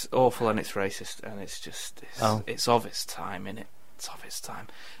 It's awful and it's racist and it's of its time, innit? It's of its time.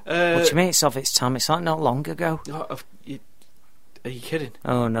 What do you mean it's of its time? It's like not long ago. Are you kidding?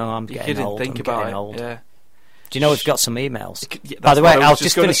 Oh no, I'm getting old. Think about it. Old. Yeah. Do you know we've got some emails? By the way, I'll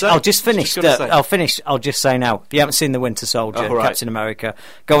just finish. I'll just say now, if you haven't seen The Winter Soldier, Captain America,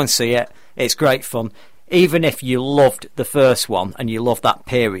 go and see it. It's great fun. Even if you loved the first one and you love that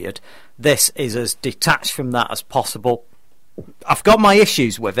period, this is as detached from that as possible. I've got my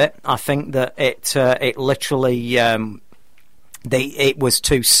issues with it. I think that it literally it was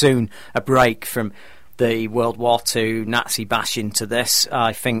too soon a break from the World War II Nazi bashing to this.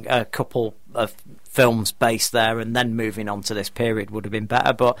 I think a couple of films based there and then moving on to this period would have been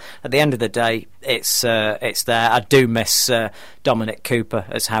better, but at the end of the day it's there. I do miss Dominic Cooper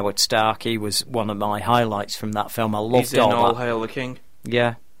as Howard Stark. He was one of my highlights from that film. I loved All Hail the King.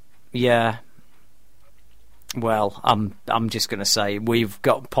 Yeah. Well, I'm just going to say we've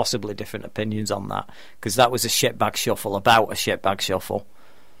got possibly different opinions on that, because that was a shitbag shuffle about a shitbag shuffle.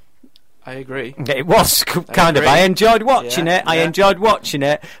 I agree. It was kind of. I enjoyed watching it. I enjoyed watching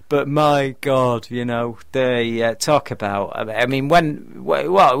it, but my God, they talk about. I mean, what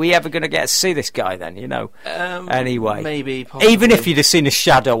are we ever going to get to see this guy then? Anyway, maybe. Possibly. Even if you'd have seen a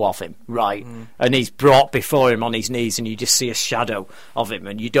shadow of him, right, and he's brought before him on his knees, and you just see a shadow of him,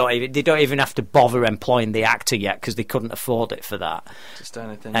 and they don't even have to bother employing the actor yet because they couldn't afford it for that. Just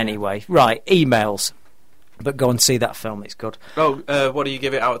anything. Anyway, right, emails. But go and see that film, it's good. What do you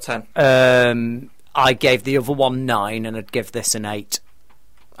give it out of 10? I gave the other one 9 and I'd give this an 8.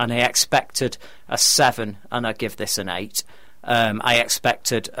 And I expected a 7 and I'd give this an 8. I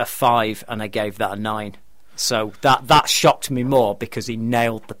expected a 5 and I gave that a 9. So that shocked me more because he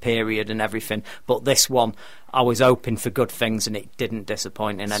nailed the period and everything. But this one, I was hoping for good things and it didn't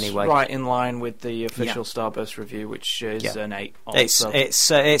disappoint in any way. Right in line with the official Starburst review, which is an 8. Also.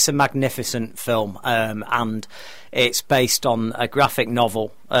 It's a magnificent film, and it's based on a graphic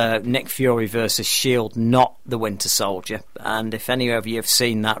novel, Nick Fury versus S.H.I.E.L.D., not The Winter Soldier. And if any of you have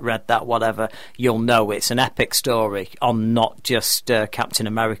seen that, read that, whatever, you'll know it's an epic story on not just Captain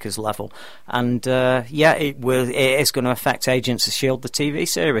America's level. And it is going to affect Agents of S.H.I.E.L.D., the TV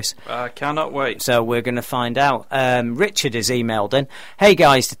series. I cannot wait. So we're going to find out. Richard has emailed in, hey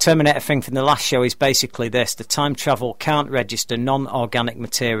guys, the Terminator thing from the last show is basically this: the time travel can't register non-organic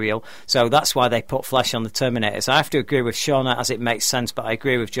material, so that's why they put flesh on the Terminators. I have to agree with Shauna as it makes sense, but I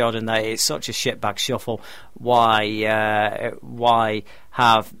agree with Jordan that it's such a shitbag shuffle. Why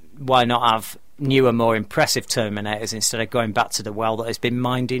not have newer, more impressive Terminators instead of going back to the well that has been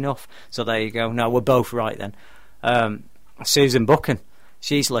mined enough? So there you go. No, we're both right then. Susan Buchan,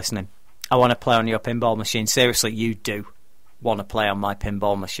 she's listening. I want to play on your pinball machine. Seriously, you do want to play on my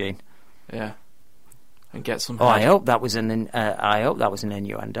pinball machine. Yeah, and get some. I hope that was an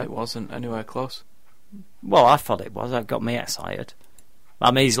innuendo. It wasn't anywhere close. Well, I thought it was. That got me excited.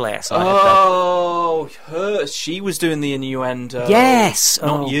 I'm easily excited. Oh, she was doing the innuendo. Yes,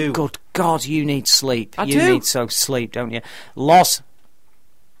 not you. Good God, you need sleep. I do. You need sleep, don't you? Loz.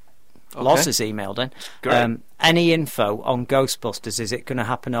 Okay. Loz has emailed in. Great. Any info on Ghostbusters? Is it going to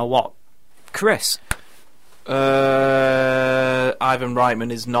happen or what? Chris? Ivan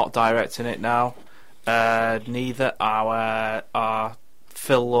Reitman is not directing it now. Neither are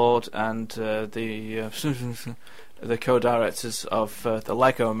Phil Lord and the co-directors of the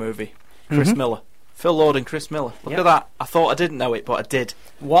Lego Movie, Chris Miller. Phil Lord and Chris Miller. Look at that. I thought I didn't know it, but I did.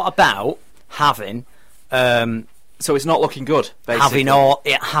 What about having... so it's not looking good, basically.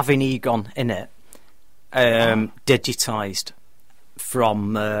 Having Egon in it, digitised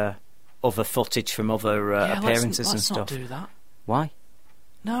from other footage from other appearances and stuff. Let's not do that. Why?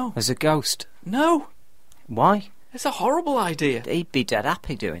 No. As a ghost? No. Why? It's a horrible idea. He'd be dead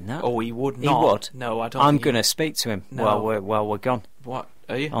happy doing that. Oh, he would not. He would. No, I don't. I'm going to speak to him while we're gone. What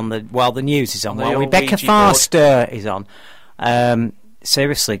are you? While the news is on. While Rebecca Foster is on.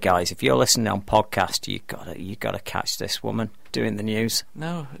 Seriously, guys, if you're listening on podcast, you got to catch this woman doing the news.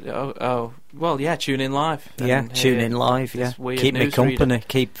 No. Oh. Well, yeah. Tune in live. Tune in live. Yeah. Keep me company.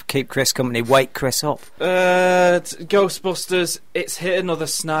 Keep Chris company. Wake Chris up. Ghostbusters. It's hit another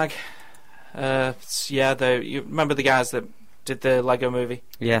snag. You remember the guys that did the Lego Movie?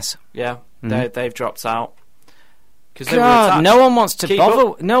 Yes. Yeah. They've dropped out. God, no one wants to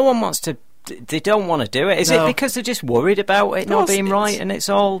bother. No one wants to. They don't want to do it. Is it because they're just worried about it not being right and it's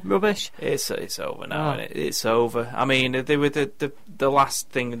all rubbish? It's over now. It's over. I mean, they were the last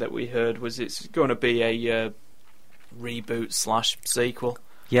thing that we heard was it's going to be a reboot / sequel.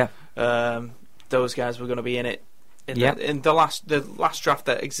 Yeah. Those guys were going to be in it. In the last draft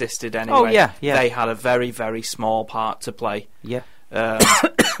that existed anyway. Oh yeah. They had a very, very small part to play. Yeah.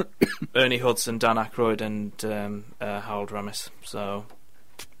 Ernie Hudson, Dan Aykroyd, and Harold Ramis. So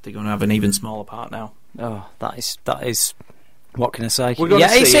they're going to have an even smaller part now. Oh, that is. What can I say? We're going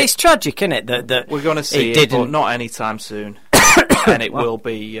to see it's tragic, isn't it? That we're going to see it, but not anytime soon. And it will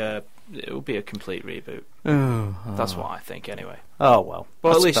be a complete reboot. That's what I think, anyway. Oh well.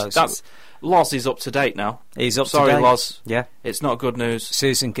 Well, at least that's. Loz is up to date now. He's up to date. Sorry, Loz. Yeah. It's not good news.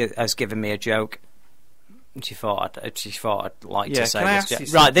 Susan has given me a joke. She thought I'd like to say this joke.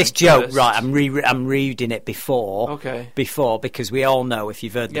 Right, this joke. First. Right, I'm reading it before. Okay. Before, because we all know if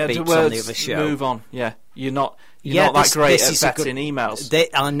you've heard the beeps on the other show. Move on. Yeah, you're not that great at vetting emails.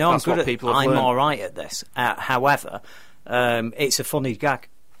 I know. That's what people have I'm learned. all right at this. However, it's a funny gag.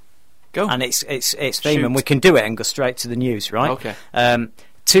 Go. And it's theme, and we can do it and go straight to the news, right? Okay.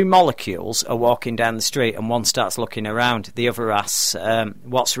 Two molecules are walking down the street, and one starts looking around. The other asks,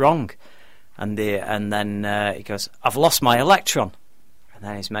 "What's wrong?" And then he goes, "I've lost my electron." And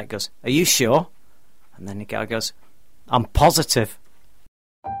then his mate goes, "Are you sure?" And then the guy goes, "I'm positive."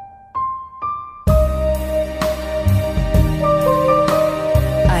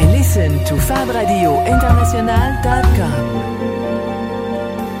 I listen to FabRadioInternational.com.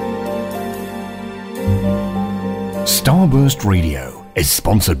 Starburst Radio is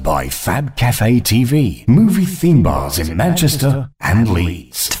sponsored by Fab Cafe TV, movie theme bars in Manchester and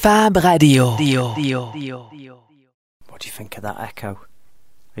Leeds. Fab Radio. What do you think of that echo?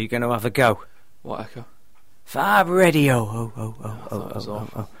 Are you going to have a go? What echo? Fab Radio.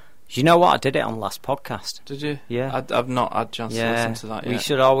 Oh. Do you know what? I did it on last podcast. Did you? Yeah. I've not had a chance to listen to that yet. We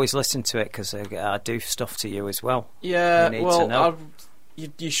should always listen to it because I do stuff to you as well. Yeah, well,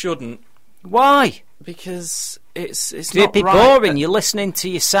 you shouldn't. Why? Because it's it'd be boring. You're listening to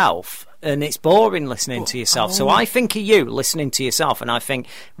yourself, and it's boring listening to yourself. So I think of you listening to yourself, and I think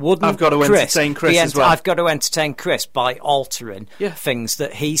I've got to entertain Chris as well. I've got to entertain Chris by altering things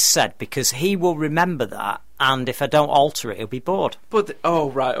that he's said, because he will remember that, and if I don't alter it, he'll be bored. But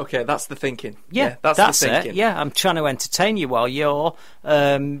right, okay, that's the thinking. Yeah, that's the thinking. It. Yeah, I'm trying to entertain you while you're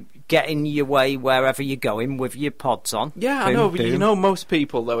getting your way wherever you're going with your pods on. Yeah, I know. But you know, most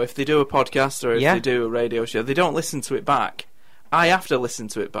people though, if they do a podcast or if they do a radio show, they don't listen to it back. I have to listen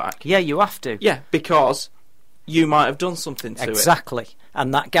to it back. Yeah, you have to. Yeah, because you might have done something to it. Exactly.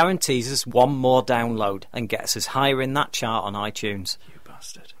 And that guarantees us one more download and gets us higher in that chart on iTunes. You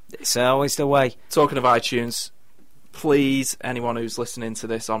bastard. It's always the way. Talking of iTunes, please, anyone who's listening to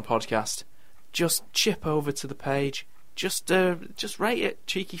this on podcast, just chip over to the page. Just rate it,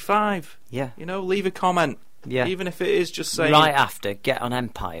 cheeky 5. Yeah. You know, leave a comment. Yeah. Even if it is just saying... Right after, get on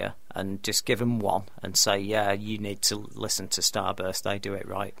Empire and just give them 1 and say, yeah, you need to listen to Starburst. They do it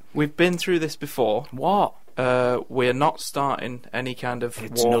right. We've been through this before. What? We're not starting any kind of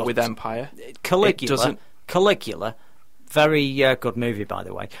war with Empire. Caligula, very good movie, by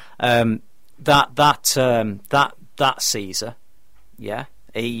the way. That Caesar, yeah.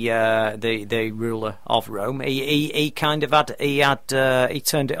 He, the ruler of Rome. He kind of he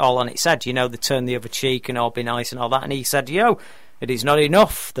turned it all on its head. You know, they turned the other cheek and all be nice and all that. And he said, "Yo, It is not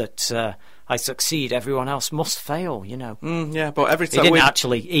enough that I succeed, everyone else must fail, you know. Yeah, but every time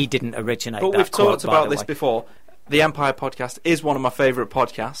he didn't originate but that we've quote, talked about this before. The Empire podcast is one of my favourite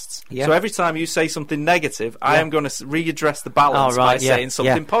podcasts. Yeah. So every time you say something negative, I am going to readdress the balance by saying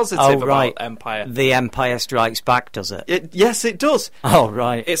something positive about Empire. The Empire Strikes Back, does it? Yes, it does. Oh,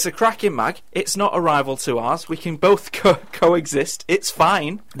 right. It's a cracking mag. It's not a rival to ours. We can both coexist. It's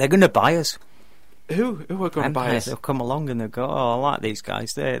fine. They're going to buy us. Who are going to buy us? They'll come along and they'll go, I like these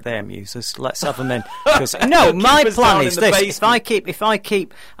guys. They amuse us. Let's have them in. No, my plan is this. If I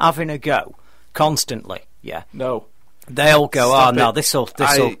keep having a go constantly, no, they'll go. No, this'll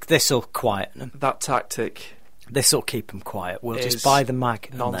quieten them. That tactic. This'll keep them quiet. We'll just buy the mag.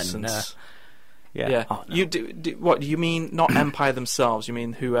 Nonsense. And then, Oh, no. You do what? You mean not Empire themselves? You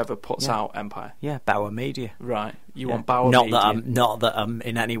mean whoever puts out Empire? Yeah, Bauer Media. Right. You want Bauer Media? Not that I'm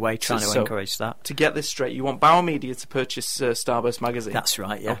in any way trying to encourage that. To get this straight, you want Bauer Media to purchase Starburst magazine? That's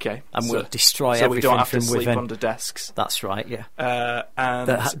right. Yeah. Okay. And we'll destroy so everything we don't have to from sleep within. under desks. That's right. Yeah. And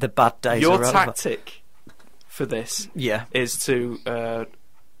the bad days. Your are tactic for this, is to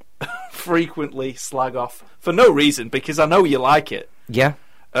frequently slag off for no reason, because I know you like it. Yeah.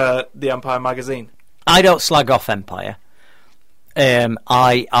 The Empire magazine. I don't slag off Empire.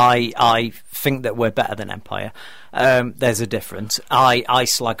 I think that we're better than Empire. There's a difference. I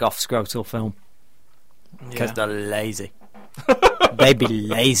slag off Scrotal Film because they're lazy. They be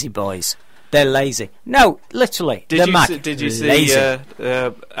lazy boys. They're lazy. No, literally. Did you see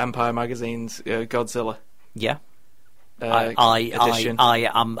Empire magazine's Godzilla? Yeah. Edition. I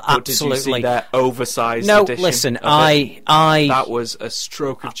am absolutely. Did you see their oversized edition? No, listen. That was a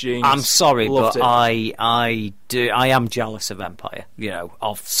stroke of genius. I'm sorry, Loved but it. I am jealous of Empire. You know,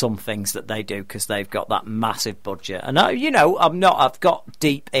 of some things that they do because they've got that massive budget, and I've got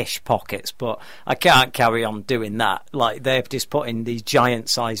deep-ish pockets, but I can't carry on doing that. Like they're just putting these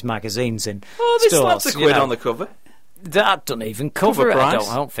giant-sized magazines in. Oh, they slapped a quid on the cover. That doesn't even cover it. I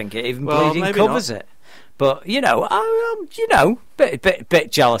don't think it even bleeding covers it. But I'm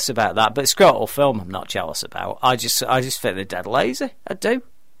bit jealous about that. But Scrotal Film, I'm not jealous about. I just think they're dead lazy. I do.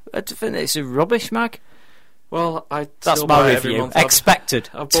 I think it's a rubbish mag. Well, that's my review.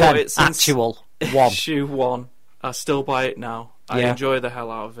 Expected 10, actual 1. Issue 1. I still buy it now. I enjoy the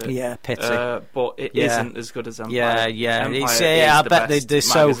hell out of it. Yeah, pity. But it isn't as good as Empire. I bet they're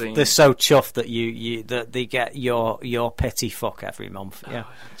so chuffed that that they get your pity fuck every month. Yeah,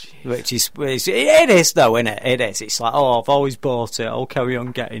 which is it is though, isn't it? It is. It's like, I've always bought it. I'll carry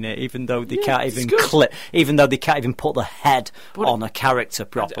on getting it, even though they can't even clip, even though they can't even put the head on a character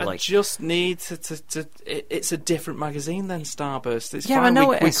properly. I just need to. It's a different magazine than Starburst. It's fine. I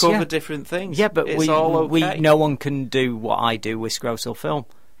know we cover different things. Yeah, but it's all okay. No one can do what I do with Scrotal Film.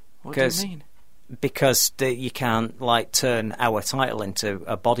 What do you mean? Because you can't turn our title into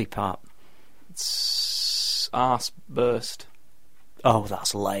a body part. It's arse burst. Oh,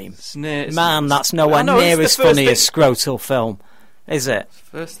 that's lame. Man, that's nowhere near as funny as Scrotal Film, is it?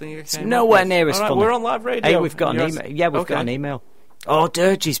 First thing you came nowhere near as funny. We're on live radio. Hey, we've got an email. Yeah, we've got an email. Oh,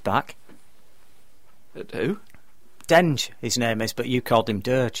 Dirge is back. Who? Denge, his name is, but you called him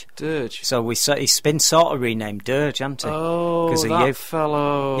Dirge. Dirge. So he's been sort of renamed Dirge, hasn't he? Oh, because of you.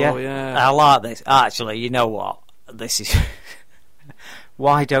 Fellow. Yeah. I like this. Actually, you know what? This is.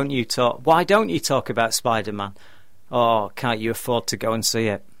 Why don't you talk about Spider-Man? Oh, can't you afford to go and see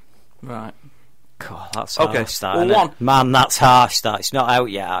it? Right. God, that's harsh. That's harsh. That it's not out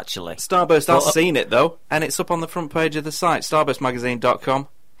yet. Actually, Starburst has seen it though, and it's up on the front page of the site, starburstmagazine.com.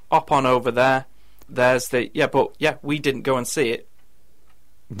 Hop on over there. There's we didn't go and see it.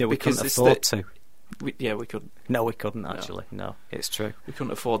 No, we couldn't afford to. We couldn't. No, we couldn't actually. No, it's true. We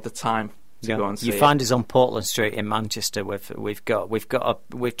couldn't afford the time to go and see it. You find us on Portland Street in Manchester. We're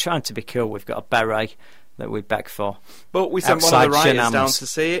trying to be cool. We've got a beret that we beg for. But we sent one of the writers down to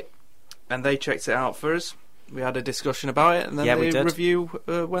see it, and they checked it out for us. We had a discussion about it, and then the review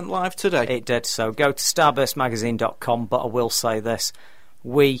went live today. It did. So go to starburstmagazine.com. But I will say this: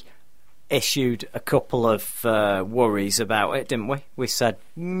 we issued a couple of worries about it, didn't we? We said,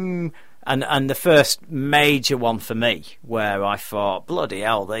 and the first major one for me, where I thought, bloody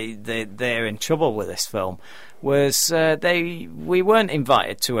hell, they're in trouble with this film, was we weren't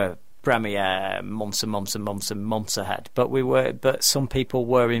invited to a premiere months ahead, but some people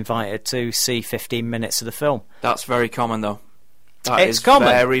were invited to see 15 minutes of the film. That's very common, though. It's common.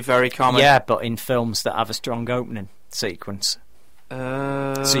 Very, very common. Yeah, but in films that have a strong opening sequence.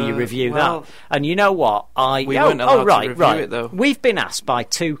 So you review that, and you know what? We weren't allowed to review it though. We've been asked by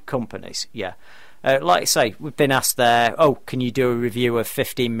 2 companies, like I say, we've been asked there, can you do a review of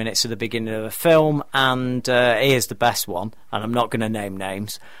 15 minutes of the beginning of a film? And here's the best one, and I'm not going to name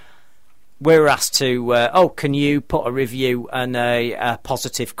names. We're asked to, can you put a review and a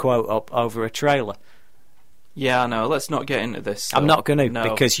positive quote up over a trailer? Yeah, no, let's not get into this. I'm not going to,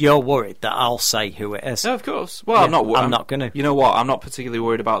 because you're worried that I'll say who it is. No, of course. Well, I'm not going to. You know what? I'm not particularly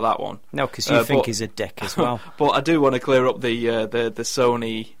worried about that one. No, because you think he's a dick as well. But I do want to clear up the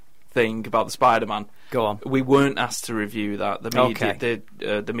Sony thing about the Spider-Man. Go on. We weren't asked to review that.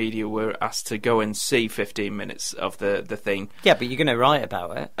 The media were asked to go and see 15 minutes of the thing. Yeah, but you're going to write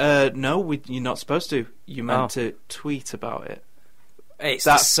about it. No, you're not supposed to. You're meant to tweet about it. It's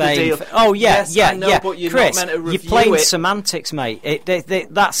the same. Yes, I know, but you're Chris, not meant to review you're playing it. Semantics, mate.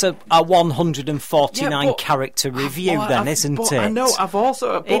 That's a 149 character review, isn't it? I know. I've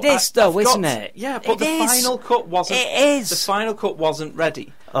also. It is, isn't it? Yeah, but final cut wasn't. It is. The final cut wasn't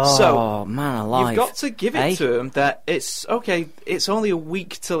ready. Oh, so man alive! You've got to give it to them that it's okay. It's only a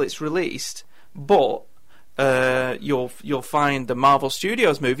week till it's released, but. You'll find the Marvel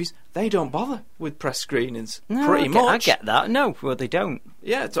Studios movies, they don't bother with press screenings. No, pretty much. I get that. No, well, they don't.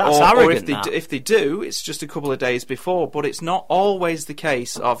 Yeah, that's arrogant. Or if they do, it's just a couple of days before. But it's not always the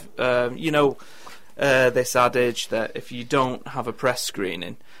case of this adage that if you don't have a press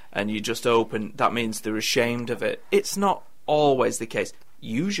screening and you just open, that means they're ashamed of it. It's not always the case.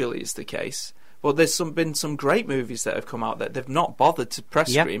 Usually, it's the case. But there's been some great movies that have come out that they've not bothered to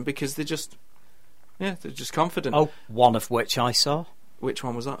press screen because they're just. Yeah, they're just confident. Oh, one of which I saw. Which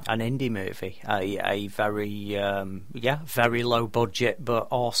one was that? An indie movie, a very very low budget but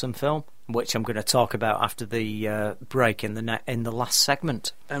awesome film, which I'm going to talk about after the break in the last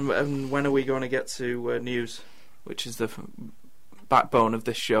segment. And when are we going to get to news, which is the backbone of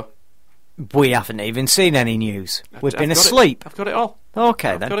this show? We haven't even seen any news. We've been asleep. I've got it all.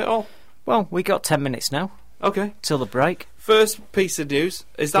 Okay, then. I've got it all. Well, we got 10 minutes now. Okay. Till the break. First piece of news.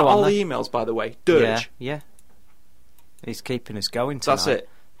 Is that all the emails, by the way? Dirge. Yeah. He's keeping us going tonight. That's it?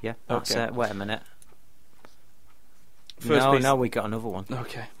 Yeah, that's it. Wait a minute. No, we got another one.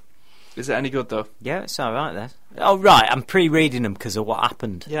 Okay. Is it any good, though? Yeah, it's all right there. Oh, right, I'm pre-reading them because of what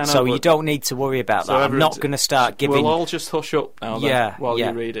happened. Yeah, so you don't need to worry about that. I'm not going to start giving... We'll all just hush up now while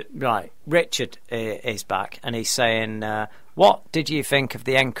you read it. Right. Richard is back, and he's saying, what did you think of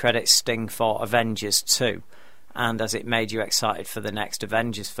the end credits sting for Avengers 2? And has it made you excited for the next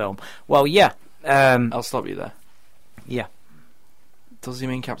Avengers film? Well, yeah. I'll stop you there. Yeah. Does he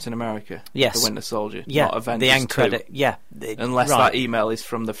mean Captain America? Yes. The Winter Soldier? Yeah. Not Avengers the end 2? credit. Yeah. Unless that email is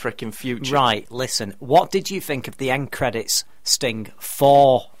from the frickin' future. Right. Listen. What did you think of the end credits sting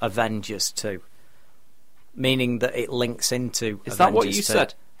for Avengers 2? Meaning that it links into Is Avengers that what you 2.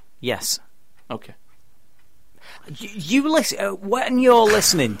 said? Yes. Okay. You listen when you're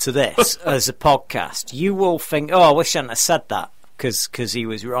listening to this as a podcast. You will think, "Oh, I wish I hadn't have said that," because he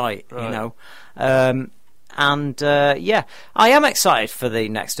was right. You know. I am excited for the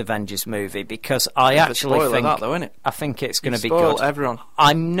next Avengers movie because I actually think that, though, innit? I think it's going to be spoiled good. Everyone.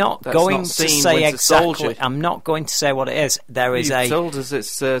 I'm not going to say Winter exactly. Soldier. I'm not going to say what it is. You've told us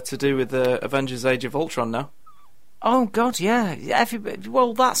it's to do with the Avengers: Age of Ultron now. Oh God, yeah.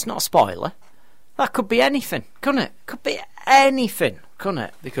 Well, that's not a spoiler. That could be anything, couldn't it? Could be anything, couldn't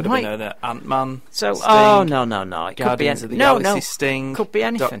it? They could have been an Ant-Man. So, Sting, no. It could be of the Galaxy Sting. Could be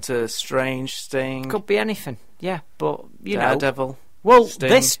anything. Doctor Strange Sting. Could be anything. Yeah, but Daredevil. Well, Sting.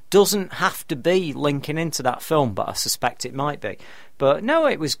 this doesn't have to be linking into that film, but I suspect it might be. But no,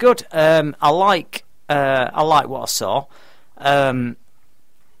 it was good. I like what I saw.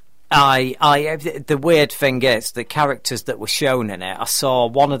 The weird thing is the characters that were shown in it. I saw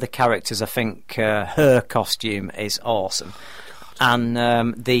one of the characters. I think her costume is awesome. And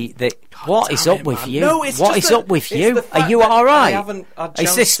what is up with you? No, what is up with you? Are you all right?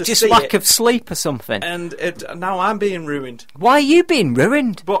 Is this just lack of sleep or something? And now I'm being ruined. Why are you being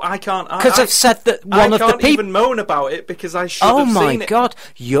ruined? But I can't. Because I've said that one of the people. I can't even moan about it because I should have seen it. Oh my God!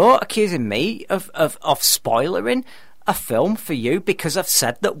 You're accusing me of spoilering a film for you because I've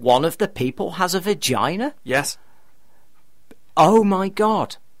said that one of the people has a vagina? Yes. Oh my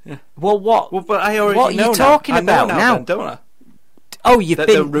God. Yeah. Well, what? Well, but I already what know are you talking about now? Then, don't I? Oh, you've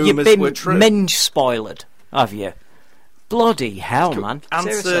been true. minge spoiled, have you? Bloody hell, man!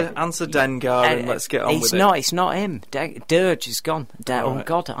 Answer Dengar and let's get on with it. It's not him. Dirge is gone. Oh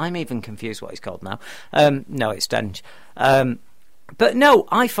God, I'm even confused what he's called now. No, it's Denge. But no,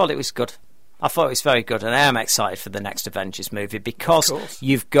 I thought it was good. I thought it was very good, and I am excited for the next Avengers movie because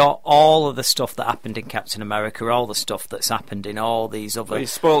you've got all of the stuff that happened in Captain America, all the stuff that's happened in all these other. Well, you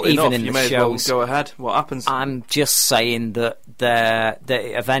spoiled even enough. in You the may shows. as well go ahead. What happens? I'm just saying that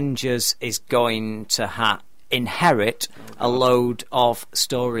the Avengers is going to inherit a load of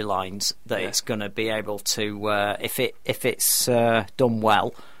storylines that it's going to be able to. If it's done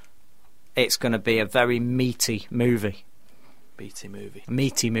well, it's going to be a very meaty movie. Meaty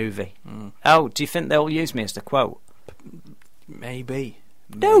movie. Mm. Oh, do you think they'll use me as the quote? Maybe.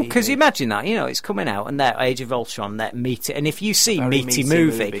 No, because you imagine that, it's coming out and that Age of Ultron, that meaty, and if you see meaty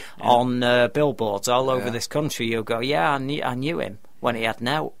movie on billboards all over this country, you'll go, I knew him when he had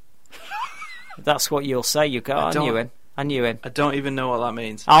no. That's what you'll say. You go, I knew him. I don't even know what that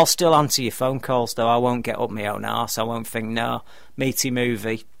means. I'll still answer your phone calls though. I won't get up my own arse. I won't think, no, meaty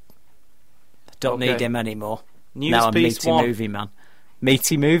movie. I don't need him anymore. News now I'm piece meaty one. movie man.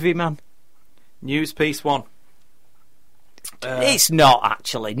 Meaty movie man. News piece one. It's not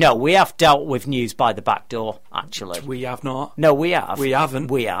actually. No, we have dealt with news by the back door. Actually, we have not. No, we have. We haven't.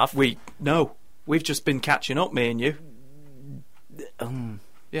 We have. We've just been catching up, me and you.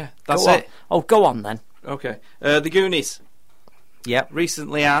 Yeah, that's go it. On. Oh, go on then. Okay. The Goonies. Yep.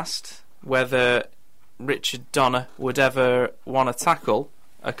 Recently asked whether Richard Donner would ever want to tackle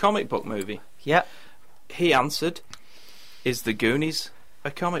a comic book movie. Yep. He answered, "Is The Goonies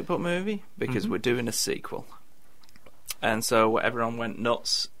a comic book movie? Because we're doing a sequel." And so everyone went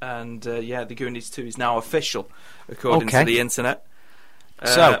nuts, and The Goonies 2 is now official, according to the internet.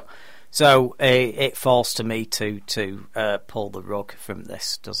 So it falls to me to pull the rug from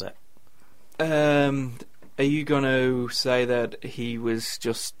this, does it? Are you going to say that he was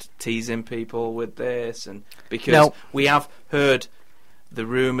just teasing people with this? And because we have heard the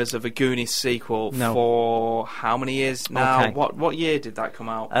rumours of a Goonies sequel for how many years now? Okay. What year did that come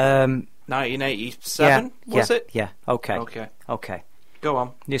out? 1987, was it? Yeah, okay. Go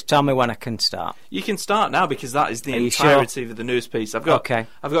on. Just tell me when I can start. You can start now because that is the entirety of the news piece. I've got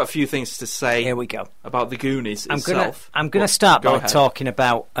a few things to say. Here we go. About the Goonies itself. I'm going to start by talking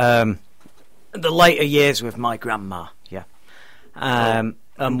about the later years with my grandma. Yeah.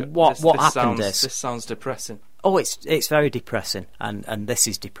 What happened is this sounds depressing. Oh, it's very depressing, and this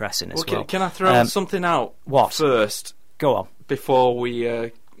is depressing as well. Can I throw something out? What first? Go on. Before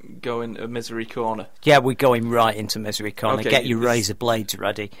we go into Misery Corner. Yeah, we're going right into Misery Corner. Get your razor blades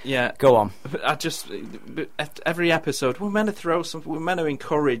ready. Yeah, go on. Every episode we're meant to throw some. We're meant to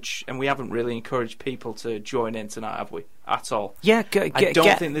encourage, and we haven't really encouraged people to join in tonight, have we? At all? Yeah, I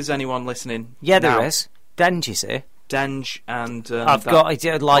don't think there's anyone listening. Yeah, there is. Denge is here. Denge and I've got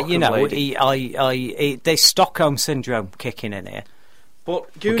there's Stockholm syndrome kicking in here. But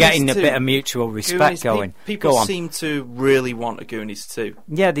we're getting a bit of mutual respect going. People seem to really want a Goonies 2.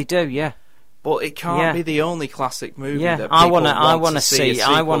 Yeah, they do. Yeah, but it can't be the only classic movie. Yeah, that I want to see.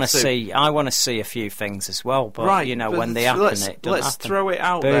 I want to see a few things as well. But when they happen, let's throw it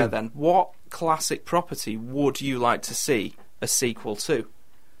out there then. What classic property would you like to see a sequel to?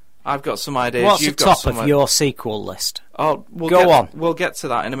 I've got some ideas. What's the top of your sequel list? Oh, go on. We'll get to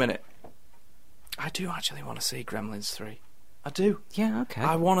that in a minute. I do actually want to see Gremlins 3. I do. Yeah, okay.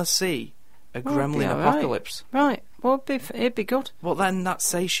 I want to see a Gremlin apocalypse. Right. Well, it'd be good. Well, then that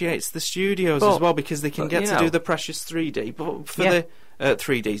satiates the studios as well because they can get to do the precious 3D. But for the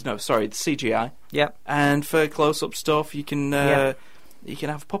 3Ds, the CGI. Yeah. And for close-up stuff, you can have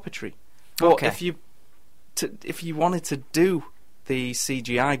puppetry. But if you wanted to do the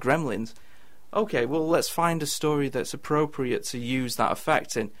CGI Gremlins, okay, well, let's find a story that's appropriate to use that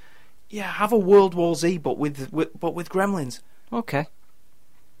effect in. Yeah, have a World War Z, but with Gremlins. Okay.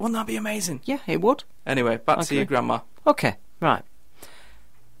 Wouldn't that be amazing? Yeah, it would. Anyway, back to your grandma. Okay, right.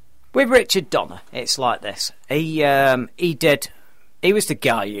 With Richard Donner, it's like this. He was the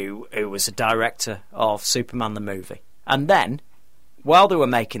guy who was a director of Superman the movie. And then, while they were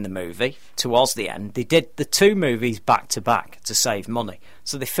making the movie, towards the end, they did the two movies back to back to save money.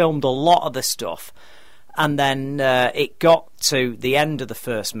 So they filmed a lot of the stuff. And then it got to the end of the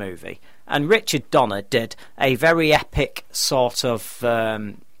first movie, and Richard Donner did a very epic sort of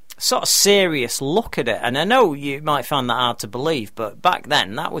serious look at it. And I know you might find that hard to believe, but back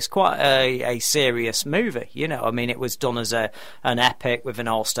then that was quite a serious movie. It was done as an epic with an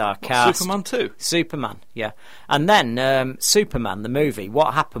all-star cast. Superman 2? Superman, yeah. And then Superman, the movie,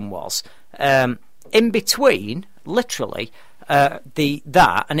 what happened was, in between, literally, and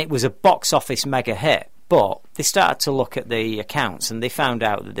it was a box office mega hit. But they started to look at the accounts and they found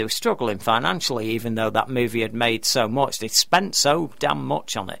out that they were struggling financially, even though that movie had made so much. They'd spent so damn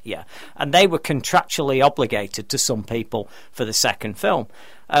much on it, yeah. And they were contractually obligated to some people for the second film.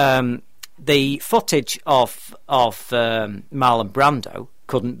 the footage of Marlon Brando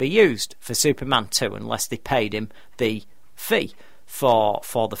couldn't be used for Superman 2 unless they paid him the fee for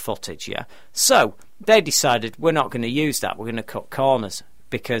the footage. Yeah, so they decided we're not going to use that. We're going to cut corners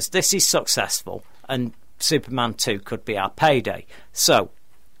because this is successful and Superman 2 could be our payday. So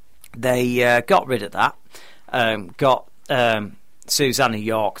they got rid of that. Got Susanna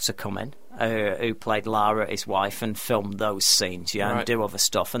York to come in, who played Lara, his wife, and filmed those scenes, yeah, and do other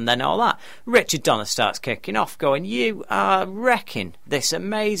stuff, and then all that. Richard Donner starts kicking off, going, "You are wrecking this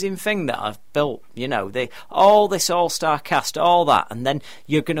amazing thing that I've built, you know, all this all-star cast, all that, and then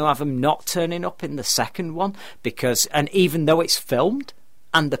you're going to have them not turning up in the second one, because, and even though it's filmed,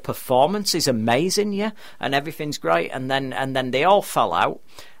 and the performance is amazing, yeah, and everything's great, and then they all fell out,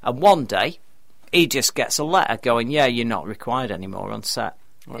 and one day, he just gets a letter going, yeah, you're not required anymore on set.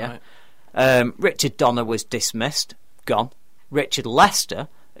 Yeah. Richard Donner was dismissed, gone. Richard Lester,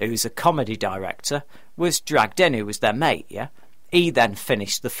 who's a comedy director, was dragged in, who was their mate, yeah. He then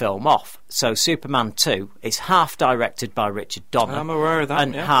finished the film off. So Superman 2 is half directed by Richard Donner. I'm aware of that,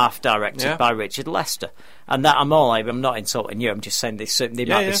 and half directed by Richard Lester. And that I'm not insulting you, I'm just saying there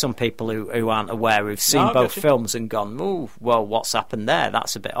might be some people who aren't aware, who've seen both films and gone, ooh, well, what's happened there?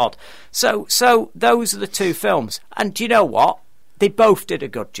 That's a bit odd. So those are the two films. And do you know what? They both did a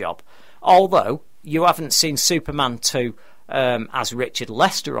good job. Although you haven't seen Superman 2 as Richard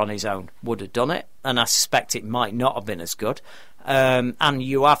Lester on his own would have done it, and I suspect it might not have been as good. And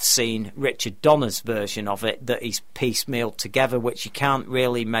you have seen Richard Donner's version of it that he's piecemealed together, which you can't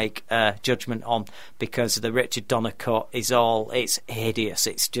really make a judgment on because the Richard Donner cut it's hideous.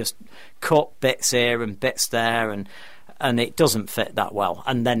 It's just cut bits here and bits there, and it doesn't fit that well.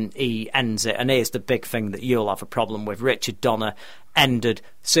 And then he ends it, and here's the big thing that you'll have a problem with. Richard Donner ended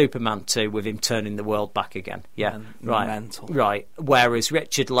Superman 2 with him turning the world back again. Yeah, right. Mental. Right. Whereas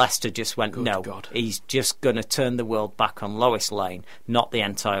Richard Lester just went, he's just going to turn the world back on Lois Lane, not the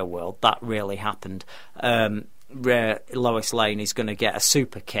entire world. That really happened. Lois Lane is going to get a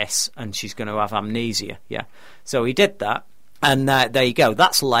super kiss, and she's going to have amnesia. Yeah. So he did that. And there you go.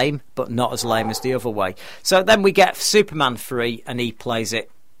 That's lame, but not as lame as the other way. So then we get Superman 3, and he plays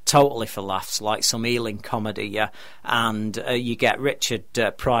it totally for laughs, like some healing comedy, yeah. And you get Richard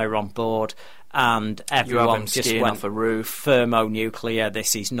Pryor on board, and everyone just went off a roof. Thermonuclear.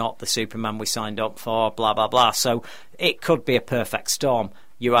 This is not the Superman we signed up for. Blah blah blah. So it could be a perfect storm.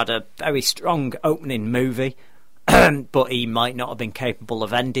 You had a very strong opening movie, but he might not have been capable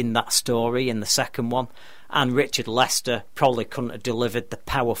of ending that story in the second one. And Richard Lester probably couldn't have delivered the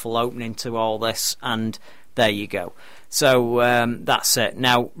powerful opening to all this, and there you go. So that's it.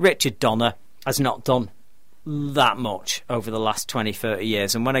 Now, Richard Donner has not done that much over the last 20, 30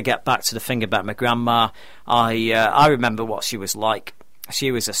 years. And when I get back to the thing about my grandma, I remember what she was like.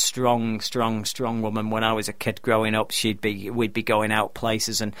 She was a strong woman when I was a kid growing up. We'd be going out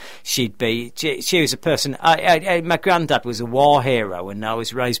places, and she was a person. My granddad was a war hero, and I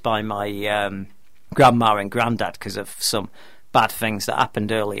was raised by my grandma and granddad because of some bad things that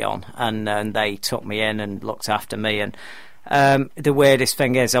happened early on, and they took me in and looked after me. And the weirdest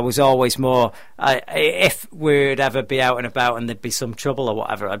thing is, I was always more if we'd ever be out and about and there'd be some trouble or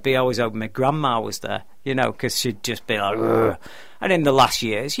whatever, I'd be always hoping my grandma was there, you know, because she'd just be like, ugh. And in the last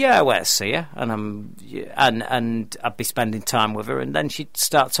years, I went to see her, and I'd be spending time with her, and then she'd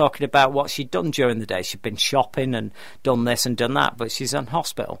start talking about what she'd done during the day. She'd been shopping and done this and done that, but she's in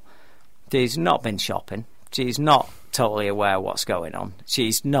hospital. She's not been shopping. She's not totally aware of what's going on.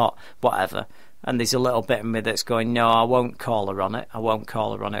 She's not whatever. And there's a little bit of me that's going, no, I won't call her on it. I won't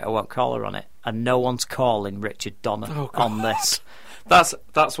call her on it. I won't call her on it. And no one's calling Richard Donner on this. That's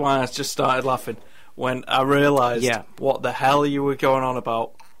why I just started laughing when I realised what the hell you were going on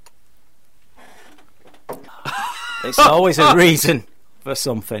about. It's always a reason for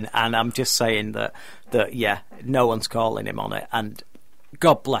something, and I'm just saying that no one's calling him on it, and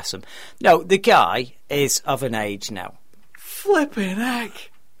God bless him. No, the guy is of an age now. Flipping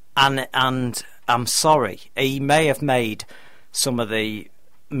heck. And I'm sorry, he may have made some of the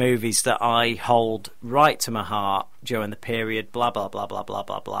movies that I hold right to my heart during the period, blah blah blah blah blah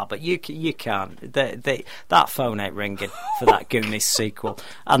blah blah. But you can't. That phone ain't ringing for that Goonies sequel,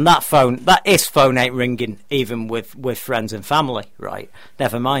 and that phone ain't ringing even with friends and family. Right?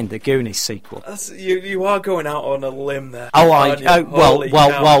 Never mind the Goonies sequel. You are going out on a limb there.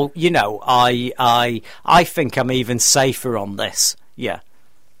 Well. You know, I think I'm even safer on this. Yeah.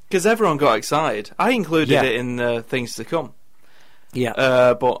 Because everyone got excited. I included it in things to come.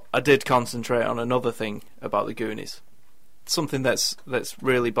 Yeah. But I did concentrate on another thing about the Goonies. Something that's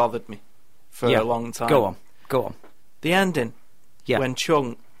really bothered me for a long time. Go on. The ending. Yeah. When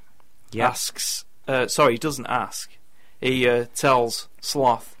Chung asks... he doesn't ask. He tells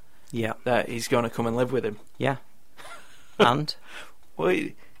Sloth that he's going to come and live with him. Yeah. And? Well,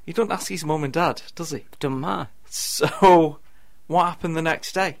 he doesn't ask his mum and dad, does he? Doesn't matter. So, what happened the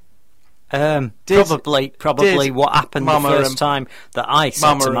next day? Probably what happened the first time that I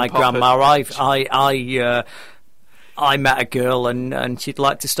said to my grandma, I met a girl and she'd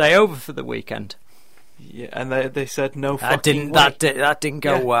like to stay over for the weekend. Yeah, and they said no fucking way. That didn't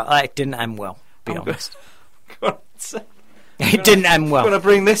go well. It didn't end well, be honest. It didn't end well. I'm going to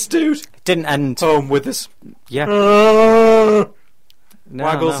bring this dude. It didn't end home with us. Yeah.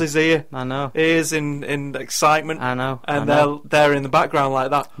 Waggles his ear. I know. Ears in excitement. I know. And they're in the background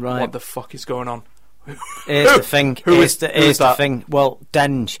like that. Right. What the fuck is going on? Here's the thing. Here's the thing. Well,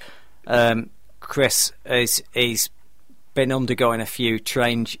 Denge, Chris, he's been undergoing a few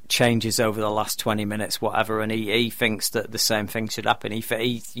changes over the last 20 minutes, whatever, and he thinks that the same thing should happen.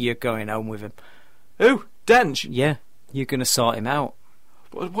 You're going home with him. Who? Denge? Yeah. You're going to sort him out.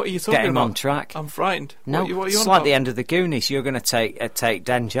 What are you talking about? Get him on track. I'm frightened. No, what are you it's like the end of the Goonies. You're going to take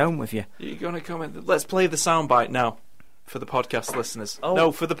Denge home with you. You're going to come in. Let's play the soundbite now for the podcast listeners. Oh.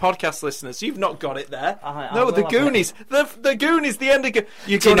 No, for the podcast listeners. You've not got it there. The Goonies. The Goonies, the end of... Do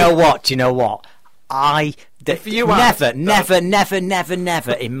you know what?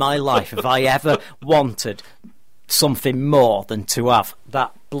 Never in my life have I ever wanted something more than to have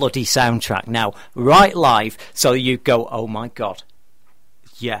that bloody soundtrack now right live, so you go, oh my god,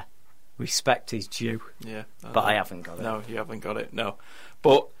 yeah, respect is due. Yeah, but I haven't got it. No, you haven't got it. No,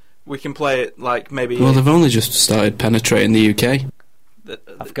 but we can play it like maybe. Well, they've only just started penetrating the UK.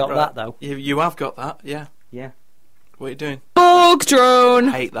 I've got that though. You have got that, yeah. Yeah. What are you doing? Bug drone.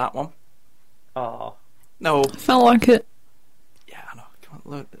 I hate that one. Oh no, I felt like it. Yeah, I know. Come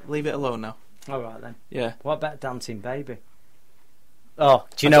on, leave it alone now. All right then. Yeah. What about Dancing Baby? Oh,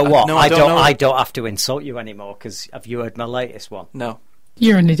 do you know what? No, I don't have to insult you anymore, because have you heard my latest one? No.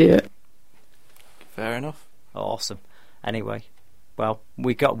 You're an idiot. Fair enough. Awesome. Anyway, well,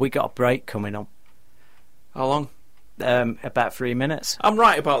 we got a break coming on. How long? About 3 minutes. I'm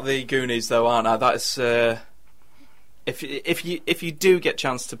right about the Goonies, though, aren't I? That's if you do get a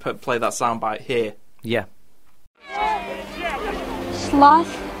chance to play that soundbite here. Yeah.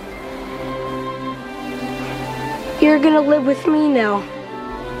 Sloth, you're gonna live with me now.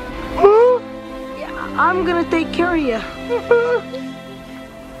 Yeah, I'm gonna take care of you.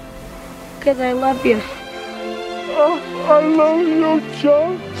 Cause I love you. I love you,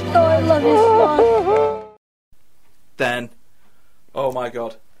 John. Oh, I love you, Sloth. Then, oh my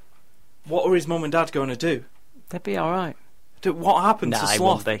god, what are his mum and dad going to do? They'd be all right. What happened to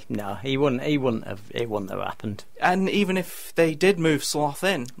Sloth? He wouldn't have. It wouldn't have happened. And even if they did move Sloth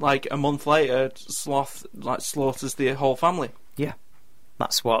in, like a month later, Sloth slaughters the whole family. Yeah,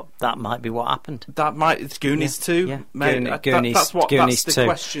 that might be what happened. That might. It's Goonies 2. Yeah, Goonies. That's the 2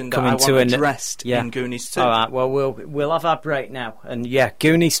 question that I want addressed in Goonies 2. All right. Well, we'll have our break now, and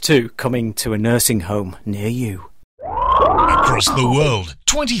Goonies 2 coming to a nursing home near you. Across the world,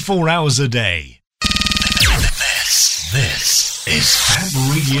 24 hours a day. This is Fab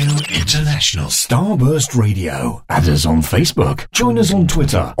Radio International. Starburst Radio. Add us on Facebook, join us on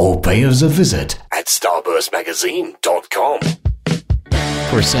Twitter, or pay us a visit at starburstmagazine.com.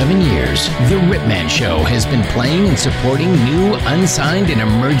 For 7 years, The Ripman Show has been playing and supporting new, unsigned, and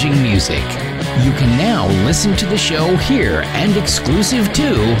emerging music. You can now listen to the show here and exclusive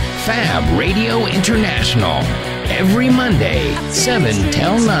to Fab Radio International every Monday, 7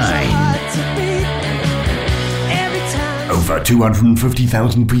 till 9. Over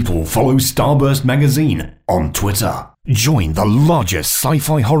 250,000 people follow Starburst Magazine on Twitter. Join the largest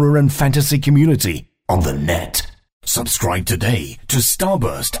sci-fi, horror and fantasy community on the net. Subscribe today to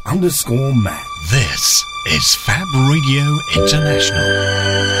Starburst_Mag. This is Fab Radio International.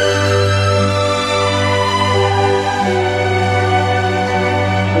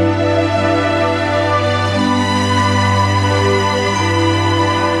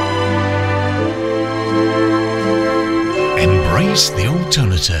 Embrace the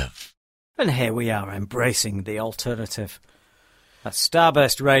alternative. And here we are, embracing the alternative. At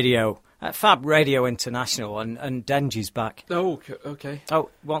Starburst Radio, at Fab Radio International, and Denji's back. Oh, okay. Oh,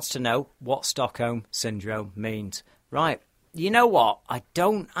 wants to know what Stockholm Syndrome means. Right, you know what? I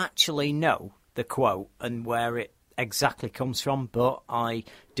don't actually know the quote and where it exactly comes from, but I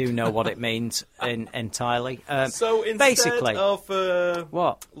do know what it means entirely. So instead basically, of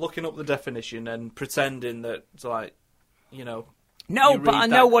what? Looking up the definition and pretending that, like, you know, No, but I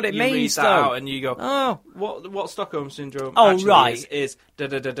know what it means, though. though. And you go, oh, what Stockholm Syndrome actually right. is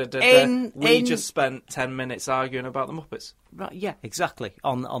we just spent 10 minutes arguing about the Muppets. Right, yeah, exactly.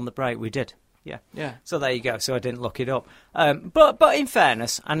 On the break, we did. Yeah. Yeah. So there you go. So I didn't look it up. But in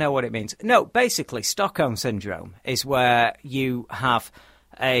fairness, I know what it means. No, basically, Stockholm Syndrome is where you have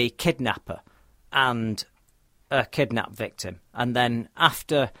a kidnapper and a kidnap victim. And then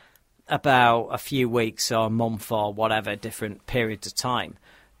after about a few weeks or a month or whatever, different periods of time,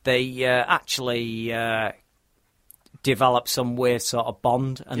 they actually develop some weird sort of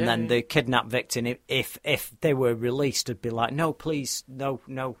bond. And then the kidnap victim, if they were released, would be like, no, please, no.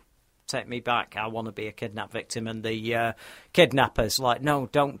 Take me back. I want to be a kidnap victim. And the kidnapper's like, no,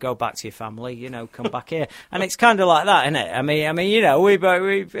 don't go back to your family. Come back here. And it's kind of like that, isn't it? I mean,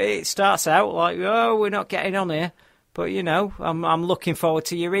 it starts out like, oh, we're not getting on here, but I'm looking forward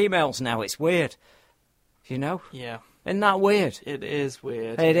to your emails now. It's weird, Yeah. Isn't that weird? It is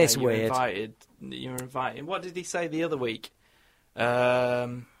weird. It is weird. You're invited. What did he say the other week?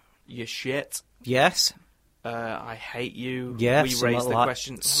 You're shit. Yes. I hate you. Yeah, we raised the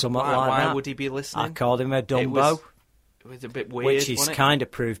question. Why would he be listening? I called him a Dumbo. It was a bit weird, which is kind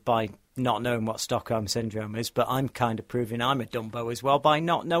of proved by not knowing what Stockholm Syndrome is, but I'm kind of proving I'm a Dumbo as well by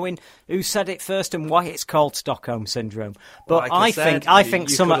not knowing who said it first and why it's called Stockholm Syndrome. But like I think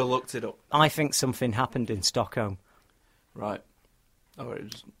you could have looked it up. I think something happened in Stockholm. Right.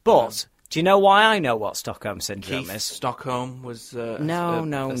 But do you know why I know what Stockholm Syndrome is? Stockholm was no.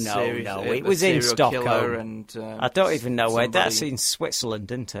 It was in Stockholm, and I don't even know where. That's in Switzerland,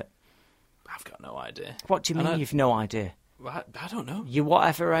 isn't it? I've got no idea. What do you mean you've no idea? I don't know. You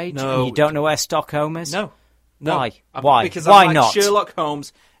whatever age? No. And you don't know where Stockholm is? No. Why? Why? Because why I'm like not? Sherlock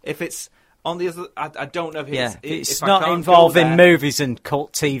Holmes. If it's on the other, I don't know if it's. It's if not involving movies and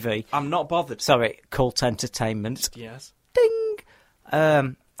cult TV. I'm not bothered. Sorry, cult entertainment. Yes. Ding.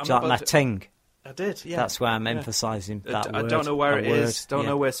 Do you like my ting? I did, yeah. That's where I'm emphasising that word. I don't know where it is. Don't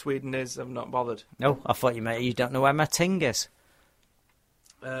know where Sweden is. I'm not bothered. No, I thought you don't know where my ting is.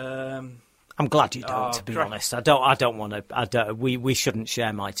 I'm glad you don't, to be honest. I don't want to. We shouldn't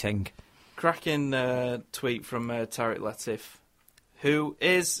share my ting. Cracking tweet from Tariq Latif, who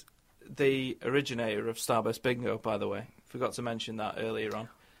is the originator of Starburst Bingo, by the way. Forgot to mention that earlier on.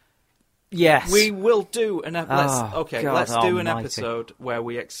 Yes. We will do an episode. Let's do an almighty. episode where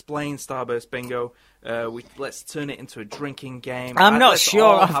we explain Starburst Bingo. Let's turn it into a drinking game. I'm not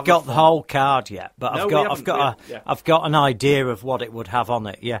sure I've got the whole card yet, but I've got an idea of what it would have on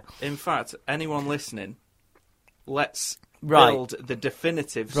it. Yeah. In fact, anyone listening, let's build the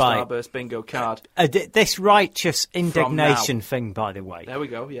definitive Starburst Bingo card. This righteous indignation thing, by the way. There we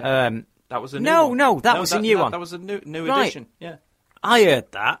go. Yeah. That was a new one. That was a new one. That was a new edition. Yeah. I heard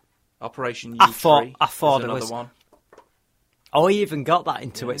that. Operation U3. I thought it was one. Oh, I even got that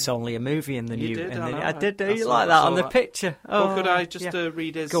into It's Only a Movie in the you new. Did, I did. Do you like that on the picture? Well, could I just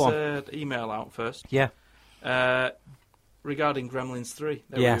read his email out first? Yeah. Regarding Gremlins 3.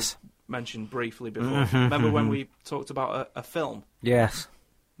 Yes. We mentioned briefly before. Remember when we talked about a film? Yes.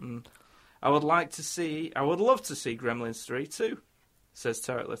 I would love to see Gremlins 3 too, says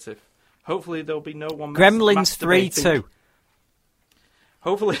Tariq Latif. Hopefully there'll be no one Gremlins 3 too.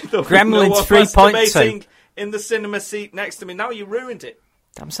 Hopefully there'll Gremlins be no one 3.2 in the cinema seat next to me. Now you ruined it.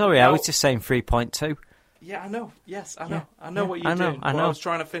 I'm sorry, I was just saying 3.2. Yeah, I know. Yes, I know. I know what you're doing. I was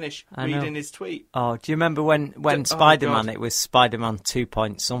trying to finish reading his tweet. Oh, do you remember when Spider-Man, it was Spider-Man 2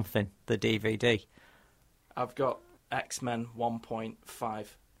 point something, the DVD? I've got X-Men 1.5.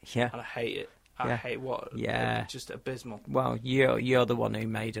 Yeah. And I hate it. I hate what. Yeah. Just abysmal. Well, you're the one who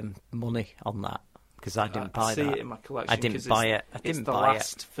made him money on that. Because I didn't buy that. I see it in my collection. I didn't buy it. It's the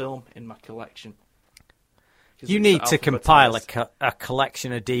last film in my collection. You need to compile a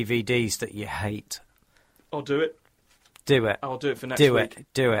collection of DVDs that you hate. I'll do it. Do it. I'll do it for next week.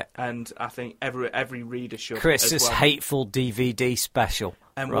 Do it. And I think every reader should. Chris's hateful DVD special.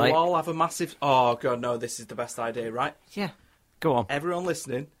 And we'll all have a massive. Oh god, no! This is the best idea, right? Yeah. Go on. Everyone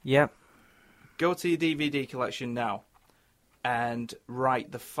listening. Yeah. Go to your DVD collection now. And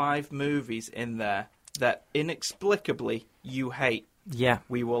write the 5 movies in there that inexplicably you hate. Yeah.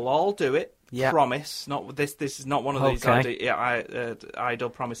 We will all do it. Yeah. Promise. Not this. This is not one of these idle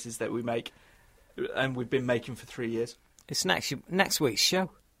promises that we make, and we've been making for 3 years. It's next week's show.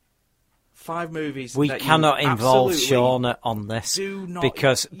 5 movies. We cannot involve Shauna on this. Do not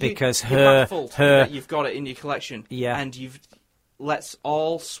because her that you've got it in your collection. Yeah. And let's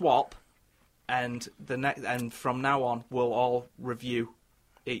all swap. And from now on, we'll all review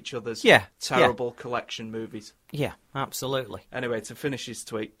each other's terrible collection movies. Yeah, absolutely. Anyway, to finish his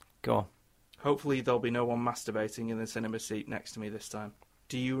tweet. Go on. Hopefully there'll be no one masturbating in the cinema seat next to me this time.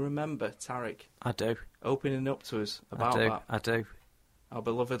 Do you remember, Tarek? I do. Opening up to us about that. I do. Our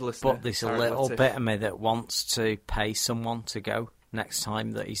beloved listener. But there's Tarek a little Latif. bit of me that wants to pay someone to go next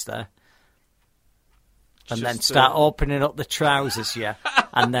time that he's there. And Just, then start opening up the trousers, yeah,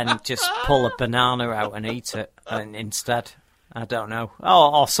 and then just pull a banana out and eat it and instead. I don't know.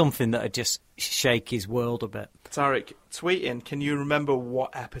 Or something that would just shake his world a bit. Tarek, tweet in, can you remember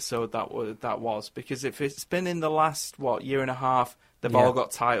what episode that was? Because if it's been in the last, year and a half, they've all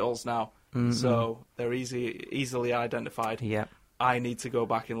got titles now. Mm-hmm. So they're easily identified. Yeah. I need to go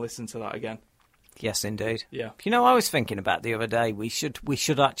back and listen to that again. Yes, indeed. Yeah. You know, I was thinking about the other day, we should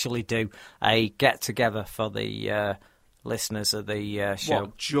actually do a get-together for the listeners of the show.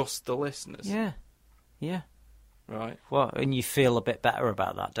 What, just the listeners? Yeah. Yeah. Right. Well, and you feel a bit better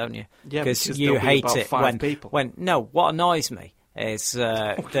about that, don't you? Yeah, because you hate about it 5 people. when. No, what annoys me is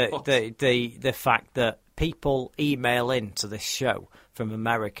the fact that people email in to this show from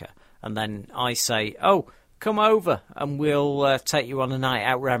America, and then I say, "Oh, come over, and we'll take you on a night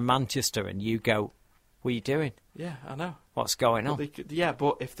out around Manchester," and you go, "What are you doing?" Yeah, I know. What's going on?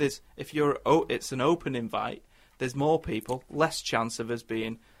 But if it's an open invite, there's more people, less chance of us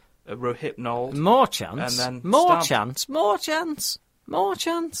being rohypnoled. More chance. And then more stabbed. More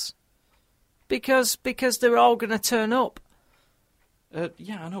chance. Because they're all going to turn up.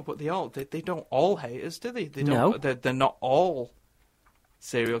 Yeah, I know, but they don't all hate us, do they? They No. don't. They're not all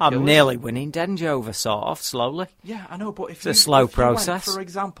serial killers. I'm nearly winning Denge over, sort of, slowly. Yeah, I know, but if it's a slow process. Went, for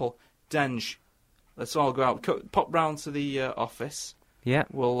example, Denge, let's all go out, pop round to the office. Yeah,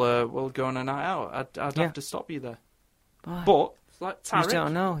 we'll go on a night out. I'd have to stop you there. Why? But like Tarek, you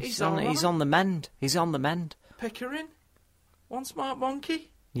don't know. He's on the mend. He's on the mend. Pickering, one smart monkey.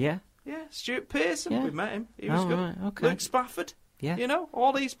 Yeah. Yeah, Stuart Pearson. Yeah. We met him. He was good. Right, okay. Luke Spafford. Yeah. You know,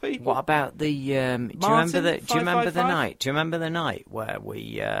 all these people. What about the? Do you remember the night? Do you remember the night where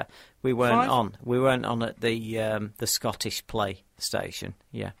we weren't on? We weren't on at the Scottish Play station.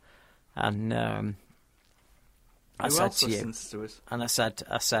 Yeah, and I Who said else to you, listens to us? and I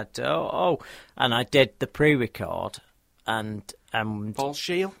said, oh, and I did the pre-record, and Paul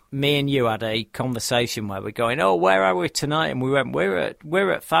Shield. Me and you had a conversation where we're going, oh, where are we tonight? And we went,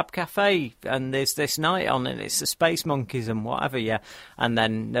 we're at Fab Cafe, and there's this night on, and it's the Space Monkeys and whatever, yeah. And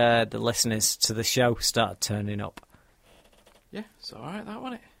then the listeners to the show started turning up. Yeah, it's all right, that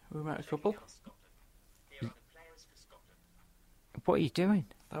wasn't it? We met a couple. What are you doing?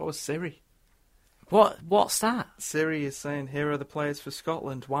 That was Siri. What's that? Siri is saying, here are the players for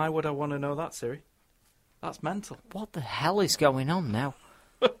Scotland. Why would I want to know that, Siri? That's mental. What the hell is going on now?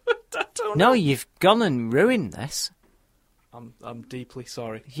 I don't know. No, you've gone and ruined this. I'm deeply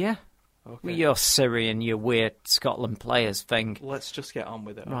sorry. Yeah. Okay. With your Siri and your weird Scotland players thing. Let's just get on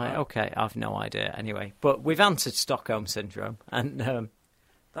with it. Right, okay. I've no idea. Anyway, but we've answered Stockholm Syndrome, and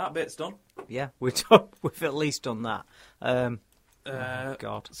that bit's done. Yeah, we've at least done that.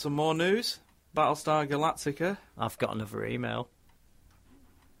 God. Some more news. Battlestar Galactica. I've got another email.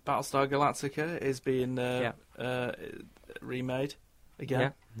 Battlestar Galactica is being remade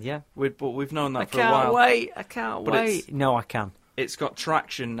again. Yeah. But we've known that for a while. I can't wait. No, I can. It's got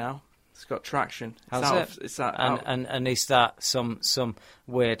traction now. It's got traction. How's it? And is that some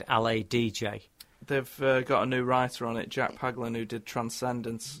weird LA DJ? They've got a new writer on it, Jack Paglen, who did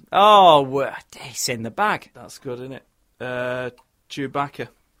Transcendence. Oh, it's in the bag. That's good, isn't it? Chewbacca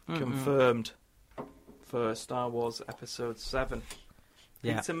confirmed for Star Wars Episode 7.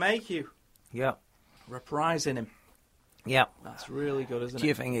 Yeah. Peter Mayhew. Yeah. Reprising him. Yeah. That's really good, isn't it? Do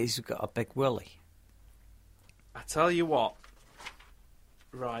you think he's got a big willy? I tell you what.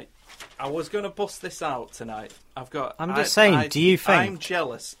 Right. I was going to bust this out tonight. I'm just saying, do you think? I'm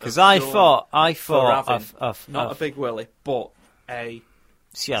jealous. Because I thought of not a big willy, but a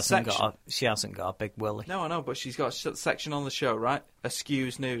She hasn't got a big willy. No, I know, but she's got a section on the show, right?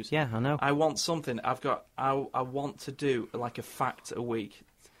 Askews News. Yeah, I know. I want something. I want to do like a fact a week.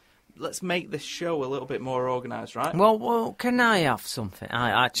 Let's make this show a little bit more organised, right? Well, can I have something?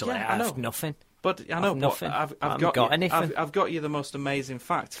 I have nothing. But I know, nothing. I've got you, anything. I've got you the most amazing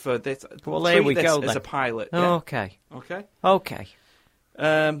fact for this. Well, there we go. As then. a pilot. Oh, yeah? Okay. Okay.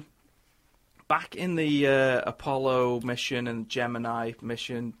 Back in the Apollo mission and Gemini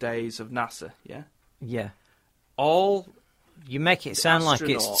mission days of NASA, yeah? Yeah. All you make it sound like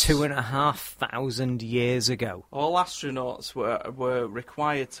it's 2,500 years ago. All astronauts were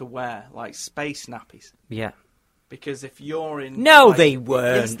required to wear, like, space nappies. Yeah. Because if you're in... they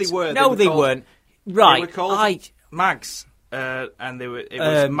weren't. Yes, they were. No, they weren't. Right. They were called MAGs, and it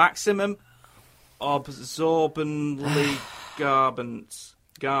was maximum absorbently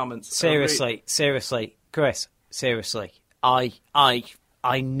garments. Seriously, Chris. Seriously, I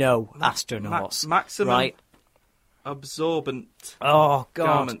know astronauts. Maximum right? absorbent. Oh God!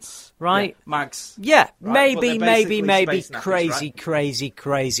 Garments, right? Yeah, mags. Yeah, right? maybe nappies,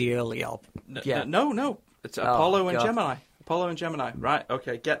 crazy early on. No. It's Apollo and Gemini. Apollo and Gemini. Right?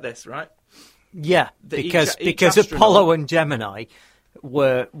 Okay, get this right. Yeah, because Apollo and Gemini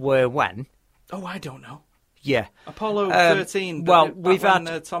were when? Oh, I don't know. Yeah, Apollo 13. Well, we've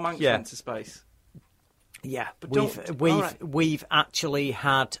had Tom Hanks went to space. Yeah, but we've actually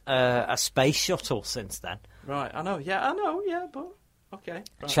had a space shuttle since then. Right, I know. Yeah, but okay.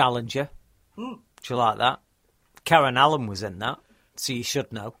 Right. Challenger. Do you like that? Karen Allen was in that, so you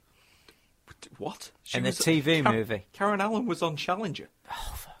should know. What? In the TV movie. Karen Allen was on Challenger.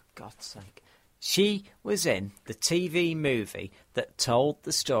 Oh, for God's sake! She was in the TV movie that told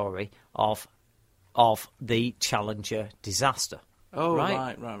the story of the Challenger disaster. Oh,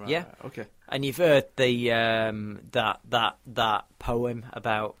 right, yeah, right, okay. And you've heard the that poem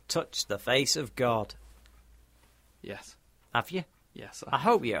about touch the face of God. Yes. Have you? Yes. I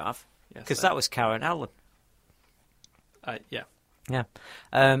hope you have, because that was Karen Allen. Yeah. Yeah.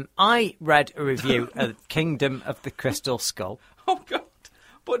 I read a review of Kingdom of the Crystal Skull. Oh God.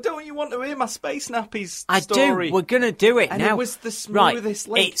 But don't you want to hear my Space Nappies story? I do. We're going to do it and now. It was the smoothest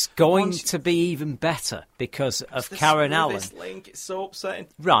link. It's going to be even better because of Karen Allen. Link. It's so upsetting.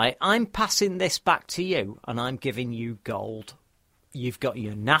 Right, I'm passing this back to you, and I'm giving you gold. You've got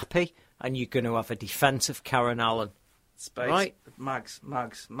your nappy, and you're going to have a defence of Karen Allen. Space, right? Mags,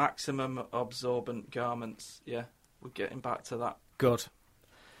 maximum absorbent garments. Yeah, we're getting back to that. Good.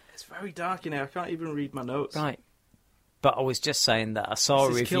 It's very dark in here. I can't even read my notes. Right. But I was just saying that I saw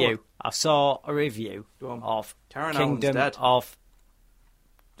a review. Killer. I saw a review of Karen Kingdom Allen's dead. of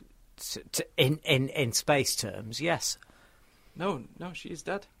in space terms. Yes. No, she is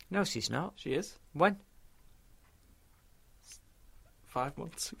dead. No, she's not. She is. When? 5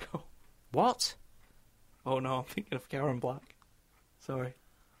 months ago. What? Oh no, I'm thinking of Karen Black. Sorry.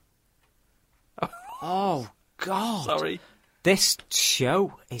 Oh God. Sorry. This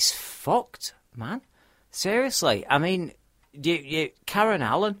show is fucked, man. Seriously, I mean, Karen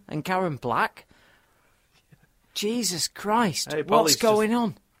Allen and Karen Black. Jesus Christ, hey, what's going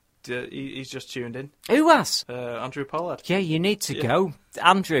on? He's just tuned in. Who has? Andrew Pollard. Yeah, you need to go,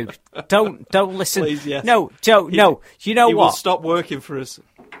 Andrew. Don't listen. Please, yes. No, Joe. No, you know he what? Will stop working for us.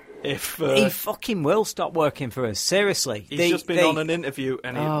 If he fucking will stop working for us. Seriously, he's just been on an interview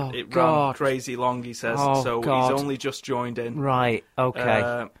and it ran crazy long. He says so. God. He's only just joined in. Right.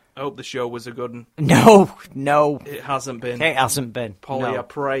 Okay. I hope the show was a good one. No. It hasn't been. It hasn't been. Polly, no. I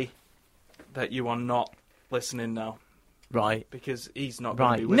pray that you are not listening now. Right. Because he's not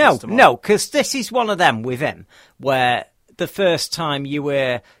going to be with us tomorrow. No, because this is one of them with him where the first time you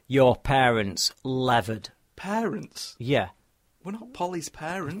hear your parents levered. Parents? Yeah. We're not Polly's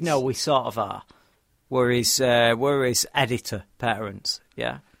parents. No, we sort of are. We're his editor parents.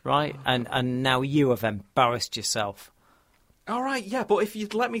 Yeah. Right? And now you have embarrassed yourself. All right, yeah, but if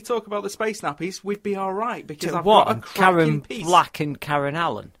you'd let me talk about the Space Nappies, we'd be all right, because I've got a cracking piece. Karen Black and Karen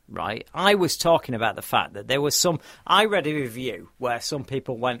Allen, right? I was talking about the fact that there was some... I read a review where some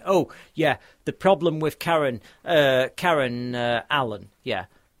people went, oh, yeah, the problem with Karen Allen, yeah,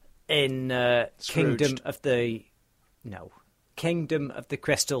 in Kingdom of the... No. Kingdom of the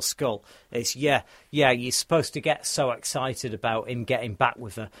Crystal Skull is, yeah, you're supposed to get so excited about him getting back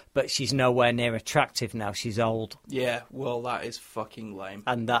with her, but she's nowhere near attractive now, she's old. Yeah, well, that is fucking lame.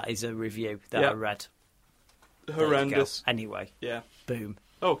 And that is a review that I read. Horrendous. Anyway. Yeah. Boom.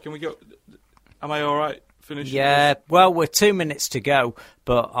 Oh, can we go... Am I alright finishing Yeah, this? Well, we're 2 minutes to go,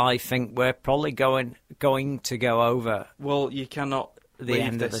 but I think we're probably going to go over... Well, you cannot the leave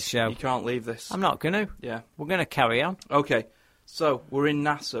end this. of the show. You can't leave this. I'm not going to. Yeah. We're going to carry on. Okay. So, we're in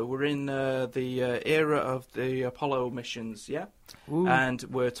NASA. We're in the era of the Apollo missions, yeah? Ooh. And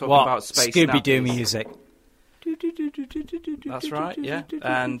we're talking about space Scooby-Doo nappies. music. That's right, yeah.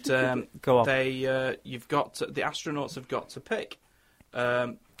 And go on. The astronauts have got to pick.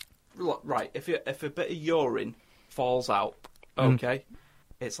 Right, if a bit of urine falls out, okay,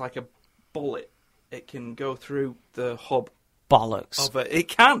 it's like a bullet. It can go through the hub. Bollocks. Of it. It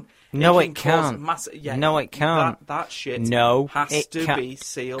can. No, it can't. Yeah, no, it can't. That shit has to be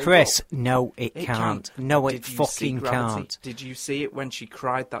sealed Chris, up. No, it can't. No, it fucking can't. Did you see it when she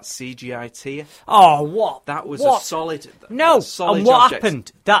cried that CGI tear? Oh, what? That was a solid... No, solid and what object.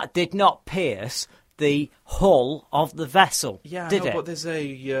 happened? That did not pierce the hull of the vessel, yeah, did it? But there's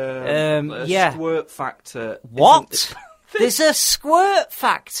a squirt factor. What? There's a squirt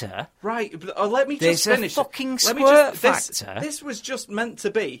factor. Right, but let me just finish. There's a fucking squirt factor. This was just meant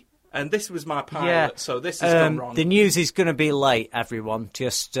to be, and this was my pilot, so this has gone wrong. The news is going to be late, everyone.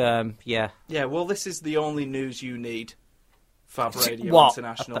 Just, Yeah, well, this is the only news you need. Fab Radio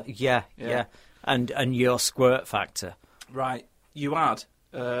International. Yeah. And your squirt factor. Right, you had...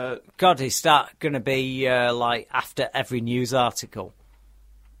 God, is that going to be like after every news article?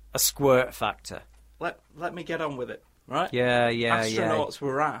 A squirt factor. Let me get on with it, right? Yeah. Astronauts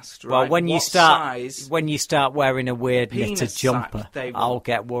were asked, right? Well, when you start wearing a weird knitted jumper, I'll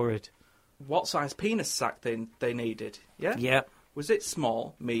get worried. What size penis sack they needed? Yeah. Yeah. Was it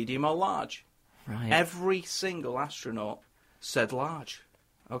small, medium, or large? Right. Every single astronaut said large.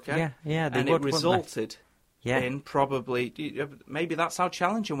 Okay. Yeah. And it resulted. In probably, maybe that's how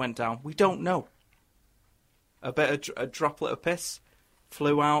Challenger went down. We don't know. A droplet of piss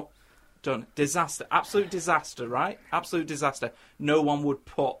flew out, done. Disaster, absolute disaster, right? Absolute disaster. No one would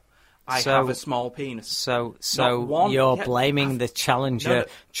put, I have a small penis. So you're blaming the Challenger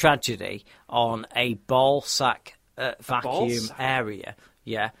tragedy on a ball sack vacuum area,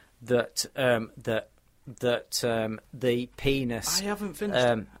 the penis. I haven't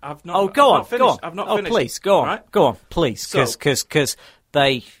finished. I've not. Oh, go on. I've not finished. Please, go on. Right? Go on, please, because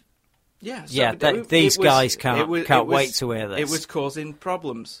they. These guys can't wait to hear this. It was causing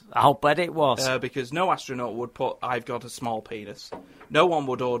problems. I'll bet it was. Because no astronaut would put, I've got a small penis. No one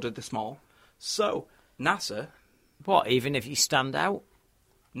would order the small. So, NASA... What, even if you stand out?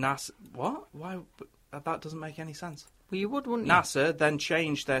 NASA... What? Why? That doesn't make any sense. Well, you would, wouldn't you? NASA then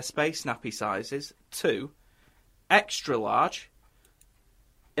changed their space nappy sizes to extra large,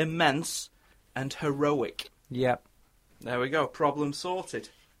 immense, and heroic. Yep. There we go. Problem sorted.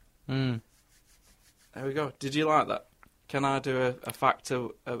 There we go. Did you like that? Can I do a fact a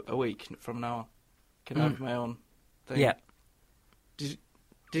week from now on? Can I have my own thing? Yeah. Did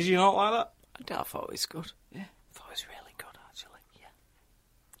you not like that? I thought it was good. Yeah. I thought it was really good, actually. Yeah.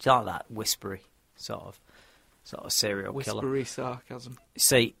 Do you like that whispery sort of serial killer? Whispery sarcasm.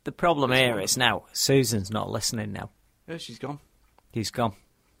 See, the problem here is now Susan's not listening now. Yeah, she's gone. He's gone.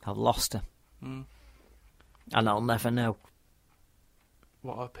 I've lost her. And I'll never know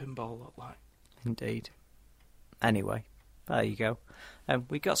what a pinball looked like. Indeed. Anyway, there you go.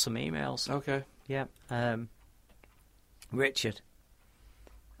 We got some emails. Okay. Yeah. Richard,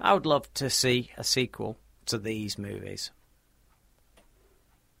 I would love to see a sequel to these movies.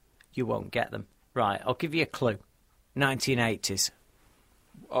 You won't get them. Right, I'll give you a clue. 1980s.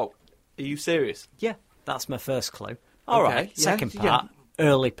 Oh, are you serious? Yeah, that's my first clue. All right, second part,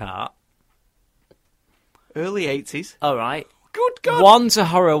 early part. Early 80s. All right. Good God. One's a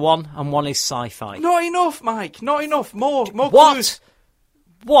horror one and one is sci-fi. Not enough, Mike. Not enough. More what? clues.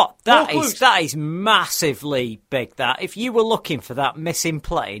 What? That is massively big. That if you were looking for that missing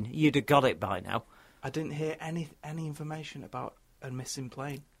plane, you'd have got it by now. I didn't hear any information about a missing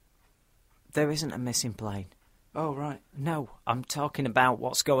plane. There isn't a missing plane. Oh, right. No, I'm talking about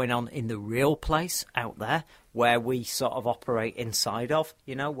what's going on in the real place out there where we sort of operate inside of,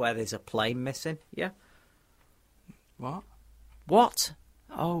 where there's a plane missing. Yeah. What?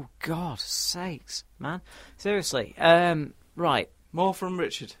 Oh, God's sakes, man. Seriously. Right. More from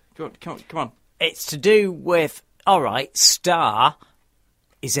Richard. Come on. It's to do with... All right, Star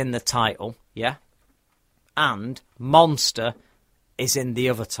is in the title, yeah? And Monster is in the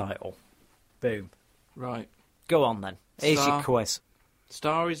other title. Boom. Right. Go on, then. Here's your quiz.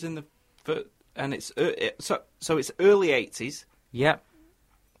 Star is in the... And it's... So it's early 80s. Yep.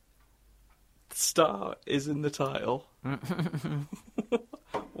 Star is in the title.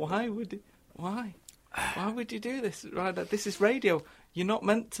 Why would you do this? Right, this is radio. You're not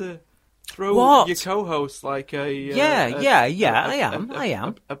meant to throw your co-host like a I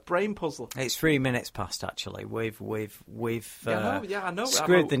am a brain puzzle. It's 3 minutes past. Actually, we've I know.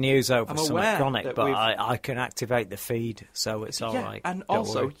 Screwed the news over some chronic, but I can activate the feed, so it's all right. And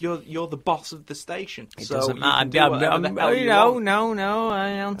also, you're the boss of the station. It doesn't matter. No. I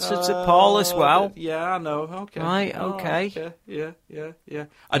answer to Paul as well. Yeah, I know. Okay. Right. Okay. Yeah.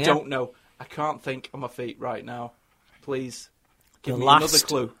 I don't know. I can't think on my feet right now. Please give me another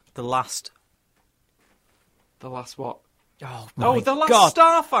clue. The last what? Oh, the last God.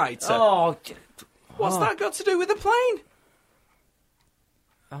 Starfighter. Oh, what's that got to do with the plane?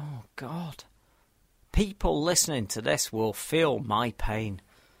 Oh, God. People listening to this will feel my pain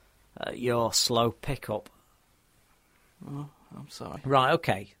at your slow pickup. Oh, I'm sorry. Right,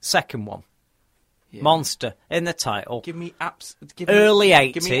 okay. Second one. Yeah. Monster in the title. Give me early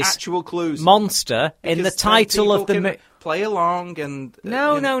 80s. Give me actual clues. Monster in the title of the play along and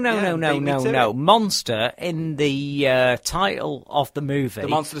no. Monster in the title of the movie. The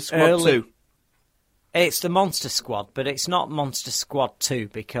Monster Squad 2. It's the Monster Squad, but it's not Monster Squad 2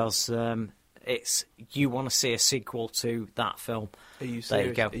 because it's you want to see a sequel to that film. Are you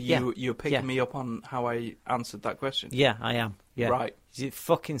serious? There you go. You're picking me up on how I answered that question. Yeah, I am. Yeah. Right. You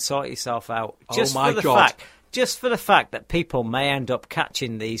fucking sort yourself out. Just for the fact. Just for the fact that people may end up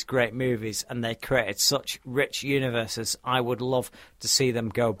catching these great movies and they created such rich universes, I would love to see them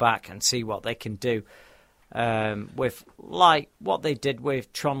go back and see what they can do with, like, what they did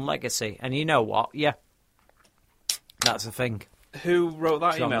with Tron Legacy. And you know what? Yeah, that's the thing. Who wrote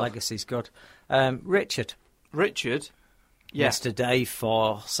that Tron email? Tron Legacy's good. Richard. Richard? Yeah. Yesterday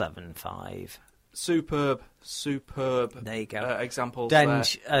 475. Superb. There you go. Examples.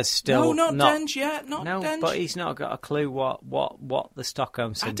 Denge has still not Denge yet. Not Denge. But he's not got a clue what the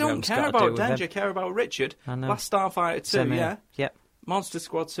Stockholm Syndrome's I don't care about Denge. I care about Richard. I know. Last Starfighter 2, yeah. Yep. Monster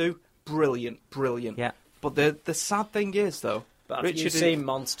Squad 2, brilliant. Yeah. But the sad thing is, though, but Richard have you seen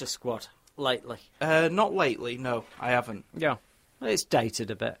Monster Squad lately? Not lately. No, I haven't. Yeah. It's dated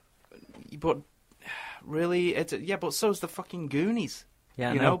a bit. But really, but so's the fucking Goonies.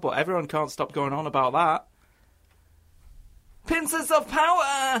 Yeah, you know. But everyone can't stop going on about that. Pincers of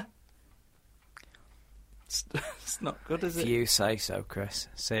Power! It's not good, is it? If you say so, Chris.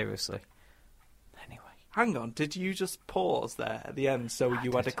 Seriously. Anyway. Hang on, did you just pause there at the end so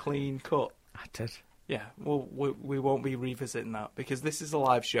you had a clean cut? I did. Yeah, well, we won't be revisiting that because this is a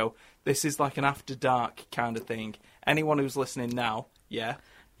live show. This is like an after dark kind of thing. Anyone who's listening now, yeah,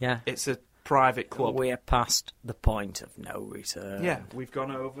 it's a private club. We're past the point of no return. Yeah, we've gone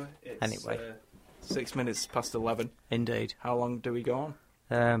over. It's, anyway. 6 minutes past 11. Indeed. How long do we go on?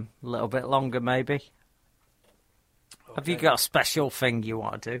 A little bit longer, maybe. Okay. Have you got a special thing you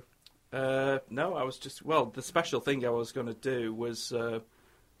want to do? No, I was just... Well, the special thing I was going to do was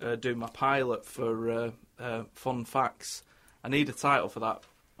do my pilot for Fun Facts. I need a title for that,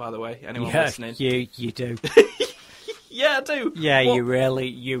 by the way. Anyone listening? You do. Yeah, I do. Yeah, well, you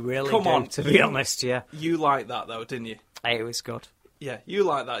really come do, on, to be honest, yeah. You like that, though, didn't you? It was good. Yeah, you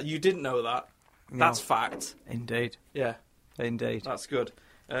like that. You didn't know that. No. That's fact. Indeed. Yeah. Indeed. That's good.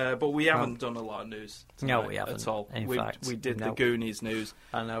 But we haven't done a lot of news tonight. No, we haven't. At all. We did no. the Goonies news.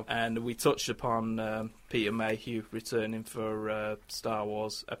 I know. And we touched upon Peter Mayhew returning for Star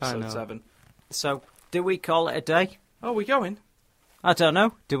Wars Episode 7. So, do we call it a day? Oh, we going? I don't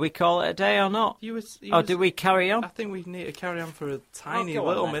know. Do we call it a day or not? Do we carry on? I think we need to carry on for a tiny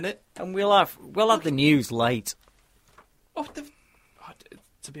little minute. And we'll have the news late.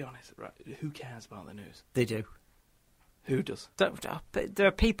 To be honest, right? Who cares about the news? They do. Who does? There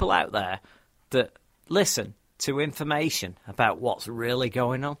are people out there that listen to information about what's really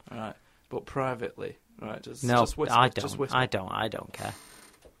going on. Right, but privately, right? Just whisper, I don't. Just whisper. I don't care.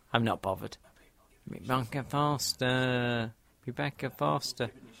 I'm not bothered. Rebecca Foster.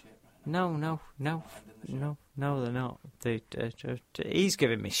 No, they're not. He's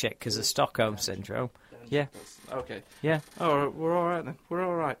giving me shit because of Stockholm Syndrome. Yeah. Okay. Yeah. Oh, we're all right then. We're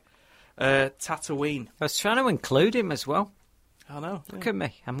all right. Tatooine. I was trying to include him as well. I know. Look at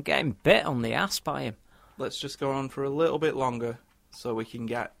me. I'm getting bit on the ass by him. Let's just go on for a little bit longer so we can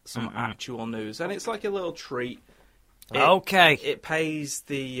get some actual news. And it's like a little treat. Okay. It pays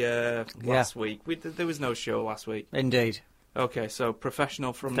the last week. There was no show last week. Indeed. Okay, so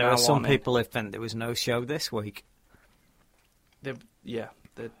professional from now on. There are some people who think there was no show this week. They're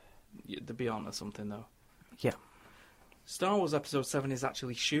beyond or something, though. Yeah. Star Wars Episode 7 is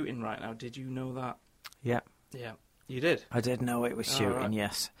actually shooting right now. Did you know that? Yeah. Yeah. You did? I did know it was shooting, right.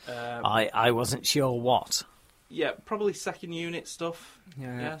 Yes. I wasn't sure what. Yeah, probably second unit stuff.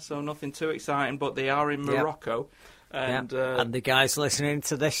 Yeah, so nothing too exciting, but they are in Morocco. And the guys listening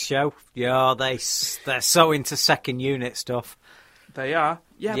to this show, they're so into second unit stuff. They are.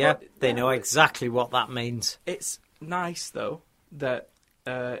 Yeah, but, they know exactly what that means. It's nice, though, that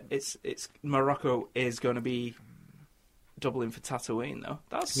it's Morocco is going to be doubling for Tatooine, though.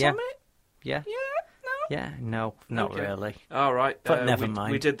 That's something. Yeah. Yeah. Yeah, no, not really. All right, but never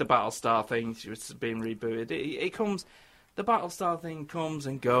mind. We did the Battlestar thing; it's being rebooted. It comes, the Battlestar thing comes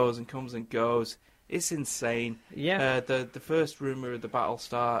and goes and comes and goes. It's insane. Yeah. The first rumor of the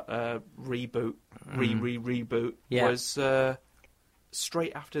Battlestar reboot, reboot was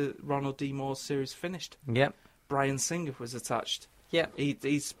straight after Ronald D. Moore's series finished. Yep. Bryan Singer was attached. Yeah.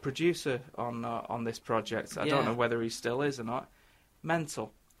 He's producer on this project. I don't know whether he still is or not.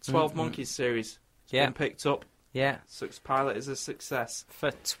 Mental. 12 Monkeys series. Been picked up. Yeah. Pilot is a success.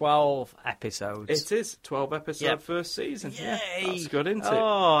 For 12 episodes. It is. 12 episode first season. Yay! Yeah, that's good, isn't it?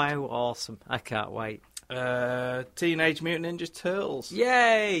 Oh, how awesome. I can't wait. Teenage Mutant Ninja Turtles.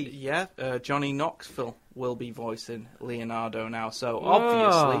 Yay! Yeah, Johnny Knoxville will be voicing Leonardo now. So,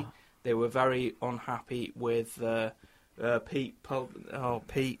 obviously, they were very unhappy with Pete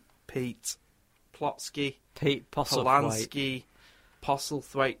Plotsky. Pete Postlethwaite. Polanski.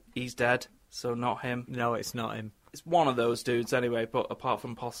 Postlethwaite. He's dead, so not him. No, it's not him. It's one of those dudes anyway, but apart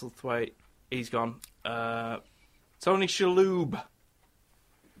from Postlethwaite, he's gone. Tony Shalhoub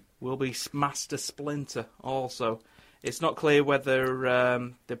will be Master Splinter also. It's not clear whether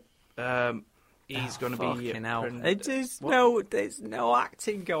he's going to be... There's no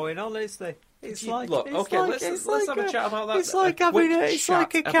acting going on, is there? It's like... Look, let's have a chat about that. It's like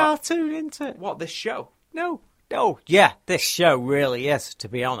a cartoon, isn't it? What, this show? No. Yeah, this show really is, to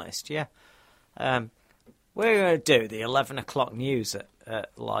be honest, yeah. We're going to do the 11 o'clock news at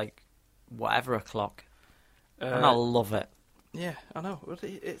like, whatever o'clock. And I love it. Yeah, I know.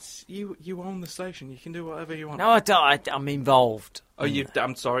 It's you own the station. You can do whatever you want. No, I don't. I'm involved. Oh,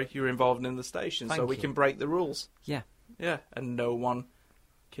 I'm sorry. You're involved in the station, so we can break the rules. Yeah. Yeah, and no one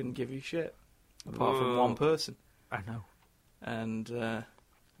can give you shit. Apart from one person. I know. And, oh,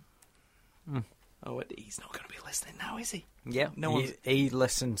 he's not going to be listening now, is he? Yeah, he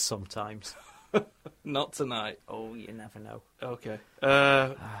listens sometimes. Not tonight. Oh, you never know. Okay.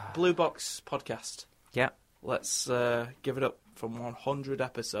 Blue Box Podcast. Yeah. Let's give it up from 100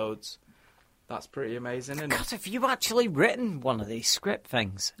 episodes. That's pretty amazing, isn't it? God, have you actually written one of these script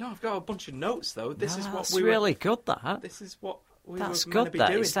things? No, I've got a bunch of notes, though. That's really good, that. This is what we That's were good, to be that.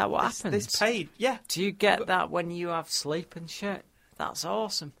 doing. Is that what happens? This paid, yeah. Do you get that when you have sleep and shit? That's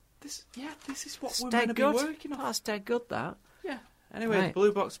awesome. This is what we're going to be working on. That's dead good, that. Yeah. Anyway, the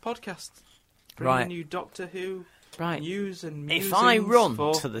Blue Box Podcast. Bringing you Doctor Who news and musings. If I run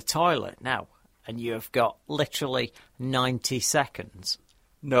to the toilet now and you have got literally 90 seconds...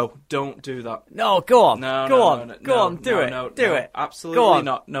 No, don't do that. No, go on. Go on, do it. Do it. Absolutely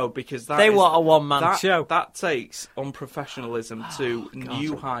not. No, because they want a one-man show. That takes unprofessionalism to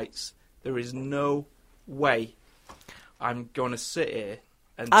new heights. There is no way I'm going to sit here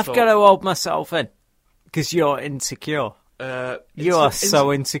and I've got to hold myself in because you're insecure. You are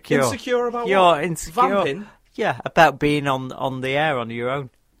so insecure. Insecure about you're what? Insecure. Vamping? Yeah, about being on the air on your own.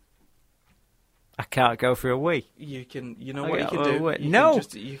 I can't go for a wee. You can. You know what you can do?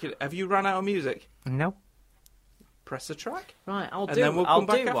 Have you run out of music? No. Press a track. Right, I'll do one. I'll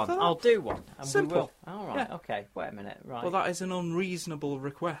do one. And Simple. We will. All right. Yeah. Okay. Wait a minute. Right. Well, that is an unreasonable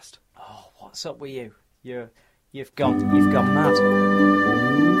request. Oh, what's up with you? You've gone mad.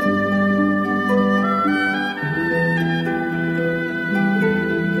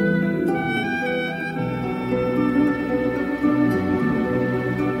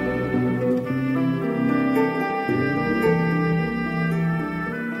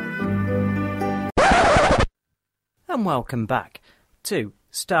 And welcome back to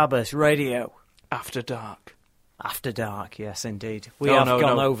Starburst Radio. After Dark. After Dark, yes, indeed. We have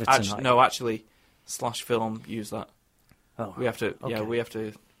gone over tonight. Actually, Slash Film use that. Oh, we have to. okay. Yeah, we have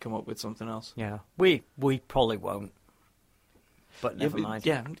to come up with something else. Yeah, we probably won't. But never mind.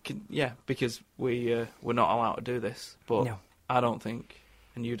 Yeah, because we're not allowed to do this. But no. I don't think,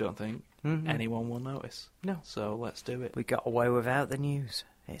 and you don't think, anyone will notice. No. So let's do it. We got away without the news.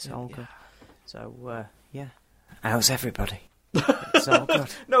 It's all good. So yeah. How's everybody? It's all good.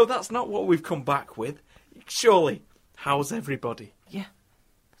 No, that's not what we've come back with. Surely, how's everybody? Yeah.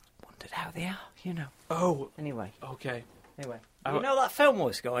 Wondered how they are, you know. Oh. Anyway. Okay. Anyway. You know that film I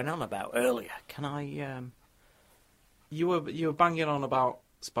was going on about earlier? Can I... You were banging on about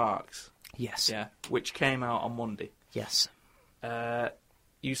Sparks. Yes. Yeah. Which came out on Monday. Yes.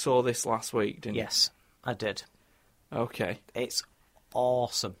 You saw this last week, didn't you? Yes, I did. Okay. It's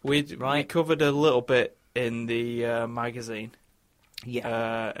awesome. We covered a little bit in the magazine.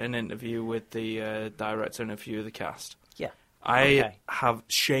 Yeah. An interview with the director and a few of the cast. Yeah. I have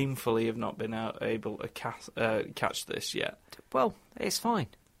shamefully not been able to catch this yet. Well, it's fine.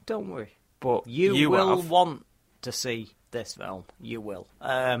 Don't worry. But you will want to see this film. You will.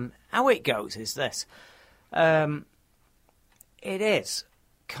 How it goes is this. It is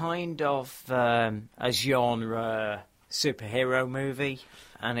kind of a genre superhero movie,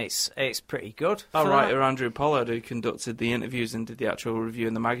 and it's pretty good. Our writer Andrew Pollard, who conducted the interviews and did the actual review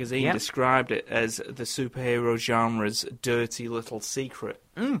in the magazine, described it as the superhero genre's dirty little secret.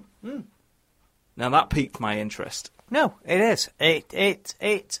 Now that piqued my interest. No, it is.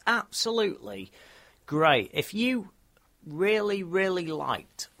 It's absolutely great. If you really, really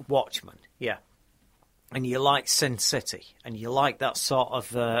liked Watchmen, and you like Sin City, and you like that sort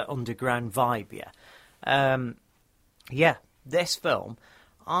of underground vibe, this film,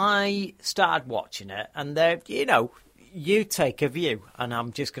 I started watching it, and you take a view, and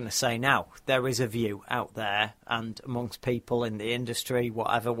I'm just going to say now, there is a view out there, and amongst people in the industry,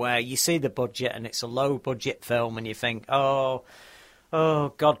 whatever, where you see the budget, and it's a low-budget film, and you think, oh,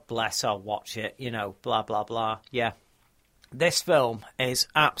 God bless, I'll watch it, blah, blah, blah. Yeah. This film is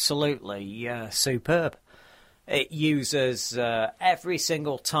absolutely superb. It uses every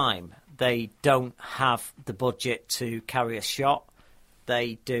single time they don't have the budget to carry a shot,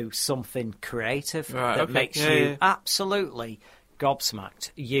 they do something creative that makes you absolutely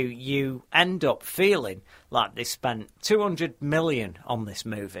gobsmacked. You end up feeling like they spent $200 million on this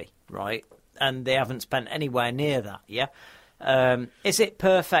movie, right? And they haven't spent anywhere near that, yeah? Is it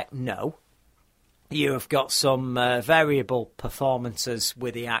perfect? No. You have got some variable performances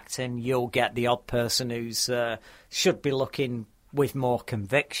with the acting. You'll get the odd person who's should be looking with more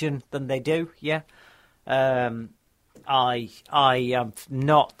conviction than they do, yeah? I am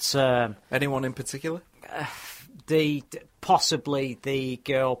not... Anyone in particular? Possibly the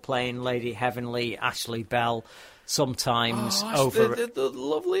girl playing Lady Heavenly, Ashley Bell, sometimes the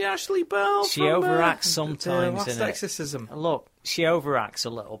lovely Ashley Bell. She overacts sometimes Last in Exorcism. it. Look, she overacts a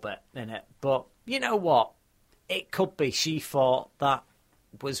little bit in it, but you know what? It could be she thought that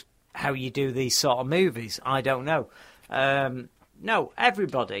was how you do these sort of movies. I don't know. No,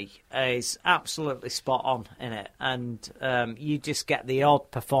 everybody is absolutely spot on in it, and you just get the odd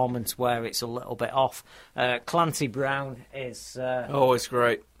performance where it's a little bit off. Clancy Brown is it's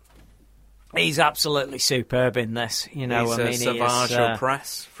great. He's absolutely superb in this. He's Savage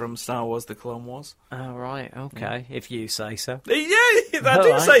Opress from Star Wars: The Clone Wars. Oh, right, okay, if you say so. Yeah, I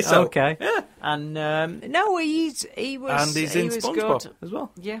do say so. Okay, yeah. And he was, and he's in SpongeBob good as well.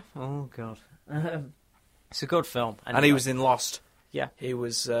 Yeah. Oh God, it's a good film. Anyway. And he was in Lost. Yeah, he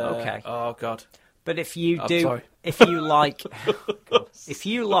was. Okay. Oh God. But if you if you like,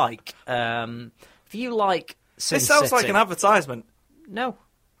 Sin this sounds City, like an advertisement. No.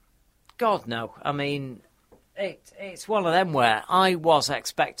 God, no. I mean, it's one of them where I was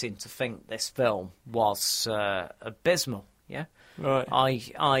expecting to think this film was abysmal. Yeah, right.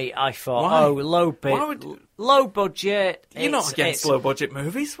 I thought, low budget. You're not against low budget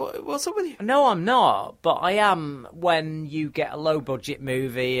movies. What's up with you? No, I'm not. But I am when you get a low budget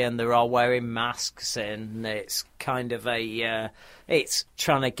movie and they're all wearing masks and it's kind of it's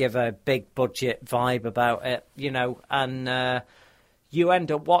trying to give a big budget vibe about it, and. You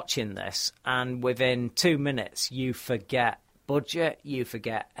end up watching this, and within 2 minutes, you forget budget, you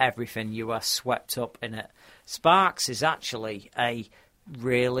forget everything. You are swept up in it. Sparks is actually a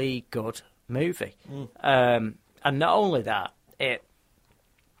really good movie. And not only that,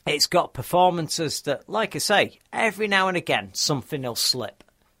 it's got performances that, like I say, every now and again, something will slip.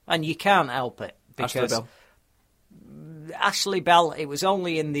 And you can't help it. Because Ashley Bell, it was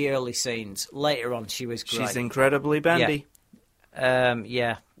only in the early scenes. Later on, she was great. She's incredibly bendy.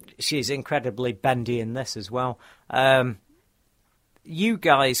 Yeah. She's incredibly bendy in this as well. You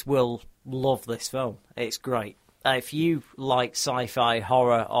guys will love this film. It's great. If you like sci-fi,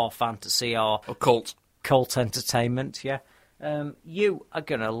 horror, or fantasy, or cult entertainment, you are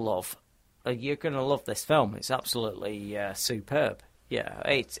gonna love. You're gonna love this film. It's absolutely superb. Yeah,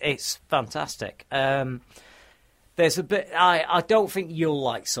 it's fantastic. There's a bit. I don't think you'll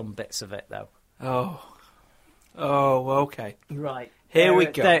like some bits of it though. Oh, okay. Right. Here we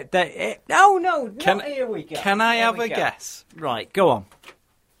go. No, here we go. Can I have a guess? Right, go on.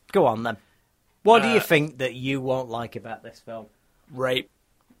 Go on, then. What do you think that you won't like about this film? Rape.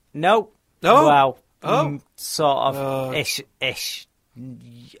 No. Oh. Well, sort of ish.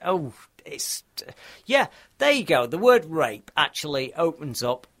 Oh, it's... Yeah, there you go. The word rape actually opens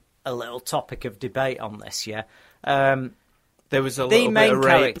up a little topic of debate on this, yeah? There was a little bit of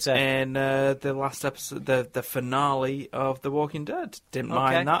rape in the last episode, the finale of The Walking Dead. Didn't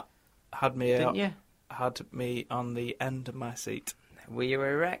mind that. Had me on the end of my seat. Were you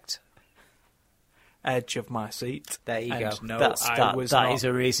erect? Edge of my seat. There you go. No, that is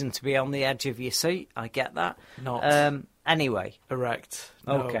a reason to be on the edge of your seat. I get that. Not anyway. Erect.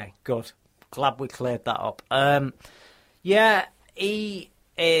 No. Okay, good. Glad we cleared that up. He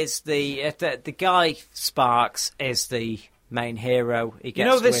is the guy Sparks is the main hero. He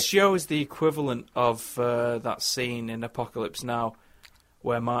gets this show is the equivalent of that scene in Apocalypse Now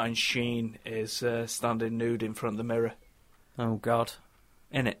where Martin Sheen is standing nude in front of the mirror. Oh, God.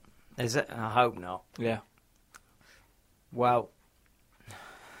 In it. Is it? I hope not. Yeah. Well,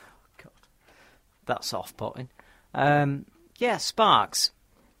 God. That's off-putting. Sparks.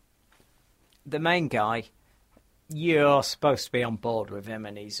 the main guy, you're supposed to be on board with him,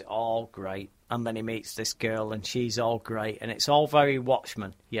 and he's all great. And then he meets this girl, and she's all great, and it's all very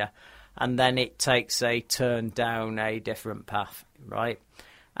Watchmen, yeah. And then it takes a turn down a different path, right?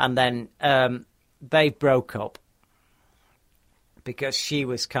 And then they broke up because she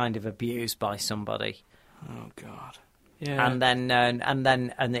was kind of abused by somebody. Oh God! Yeah.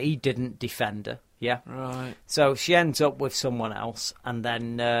 And he didn't defend her, yeah. Right. So she ends up with someone else, and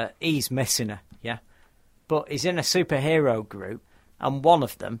then he's missing her, yeah. But he's in a superhero group, and one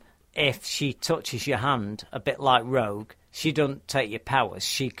of them, if she touches your hand, a bit like Rogue, she doesn't take your powers.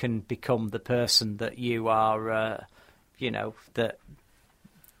 She can become the person that you are, that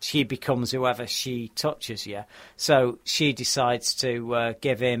she becomes whoever she touches, yeah. So she decides to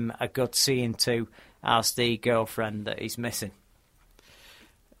give him a good seeing to as the girlfriend that he's missing.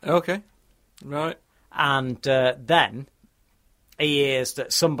 Okay, right. And then he hears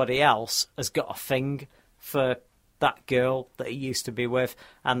that somebody else has got a thing for that girl that he used to be with,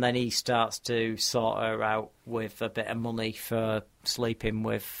 and then he starts to sort her out with a bit of money for sleeping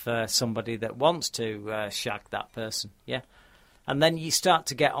with somebody that wants to shag that person, yeah. And then you start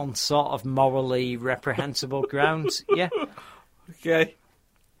to get on sort of morally reprehensible grounds, yeah. Okay.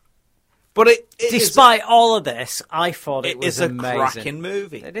 But despite all of this, I thought it was amazing. amazing. It's a cracking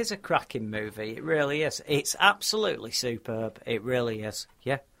movie. It is a cracking movie. It really is. It's absolutely superb. It really is,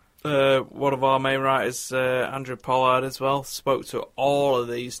 yeah. One of our main writers, Andrew Pollard, as well, spoke to all of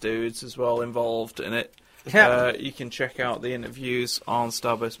these dudes as well involved in it. Yeah. You can check out the interviews on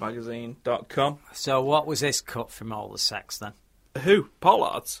starburstmagazine.com. So what was this cut from all the sex then? Who?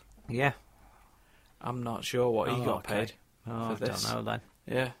 Pollard's? Yeah. I'm not sure what he got paid for this. I don't know then.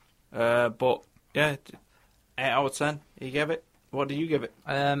 Yeah. But, yeah, 8 out of 10. You give it? What do you give it?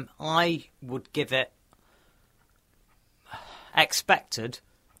 I would give it expected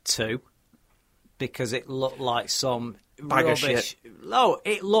 2, because it looked like some bag rubbish. Of shit. No,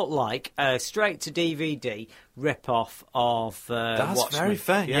 it looked like a straight to DVD rip-off of That's Watchmen. Very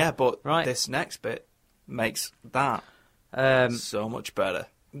fair, yeah, but right. This next bit makes that so much better.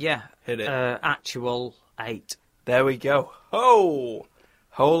 Yeah. Hit it. Actual 8. There we go. Oh!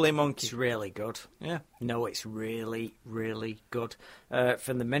 Holy monkey. It's really good. Yeah. No, it's really, really good.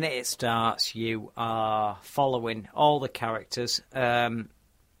 From the minute it starts, you are following all the characters.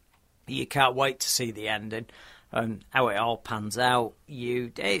 You can't wait to see the ending and how it all pans out.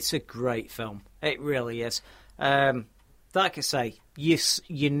 It's a great film. It really is. Like I say,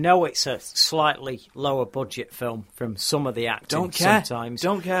 you know it's a slightly lower budget film from some of the acting. Don't care. Sometimes.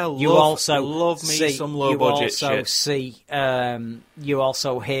 Don't care. You love me some low budget shit. You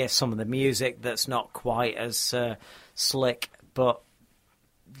also hear some of the music that's not quite as slick, but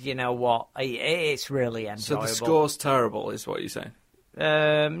you know what? It's really enjoyable. So the score's terrible, is what you're saying?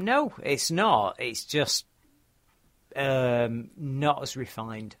 No, it's not. It's just not as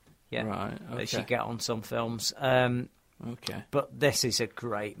refined. Yeah, right. Okay. As you get on some films. Okay. But this is a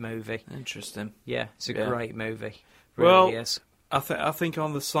great movie. Interesting. Yeah, it's a great movie. Really is. I think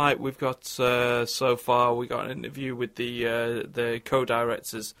on the site we've got so far we got an interview with the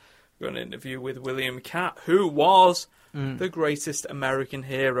co-directors. We got an interview with William Catt, who was the greatest American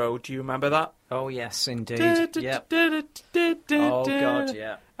hero. Do you remember that? Oh yes, indeed. Yep. Oh God,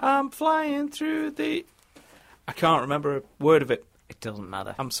 yeah. I'm flying through the. I can't remember a word of it. It doesn't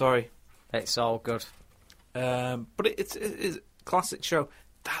matter. I'm sorry. It's all good. But it's a classic show.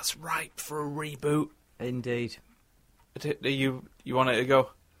 That's ripe for a reboot. Indeed. You want it to go?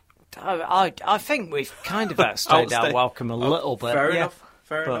 I think we've kind of outstayed our welcome a little bit. Fair enough.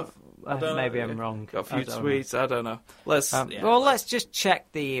 Fair enough. Maybe I'm wrong. Got a few tweets. I don't know. Let's. Let's just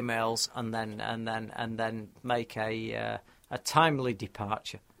check the emails and then make a timely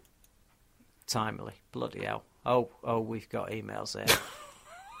departure. Timely, bloody hell! Oh, we've got emails here.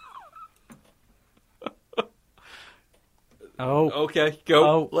 Oh, okay, go.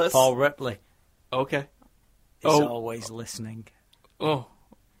 Oh, let's. Paul Ripley. Okay. He's always listening. Oh.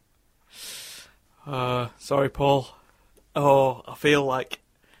 Sorry, Paul. Oh, I feel like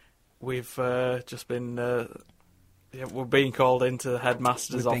we've just been. We're being called into the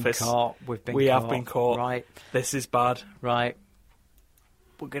headmaster's office. We have been caught. Right. This is bad. Right.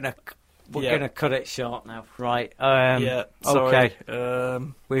 We're gonna cut it short now. Right. Yeah. Sorry.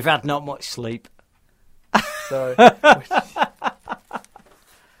 Okay. We've had not much sleep. Sorry.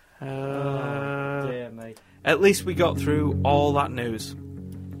 Dear me. At least we got through all that news.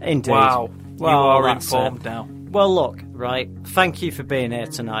 Indeed. Wow. Well, you are informed now. Well, look, right. Thank you for being here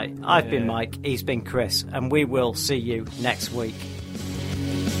tonight. I've been Mike. He's been Chris, and we will see you next week.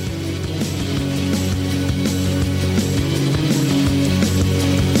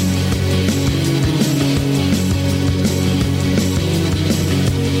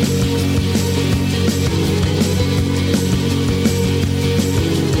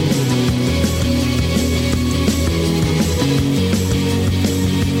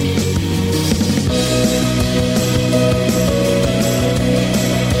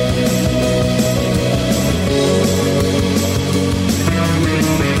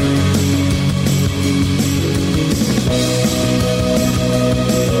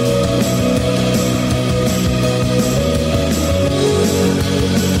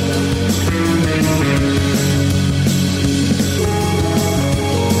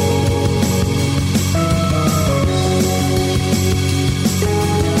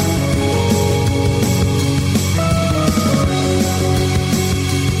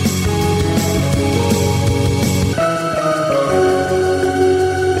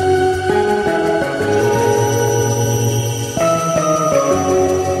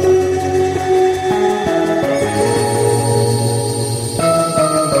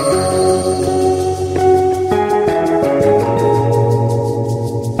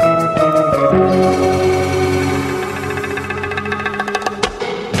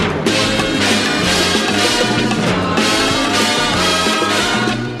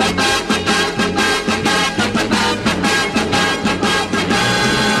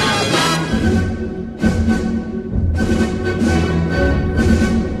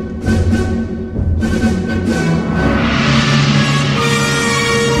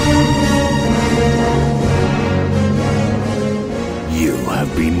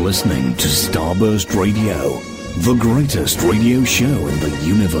 to Starburst Radio, the greatest radio show in the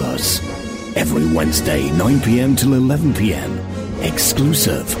universe. Every Wednesday, 9 p.m. till 11 p.m.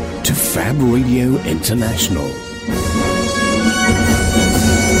 Exclusive to Fab Radio International.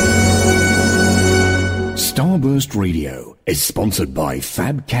 Starburst Radio is sponsored by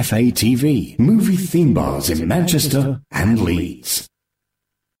Fab Cafe TV, movie theme bars in Manchester and Leeds.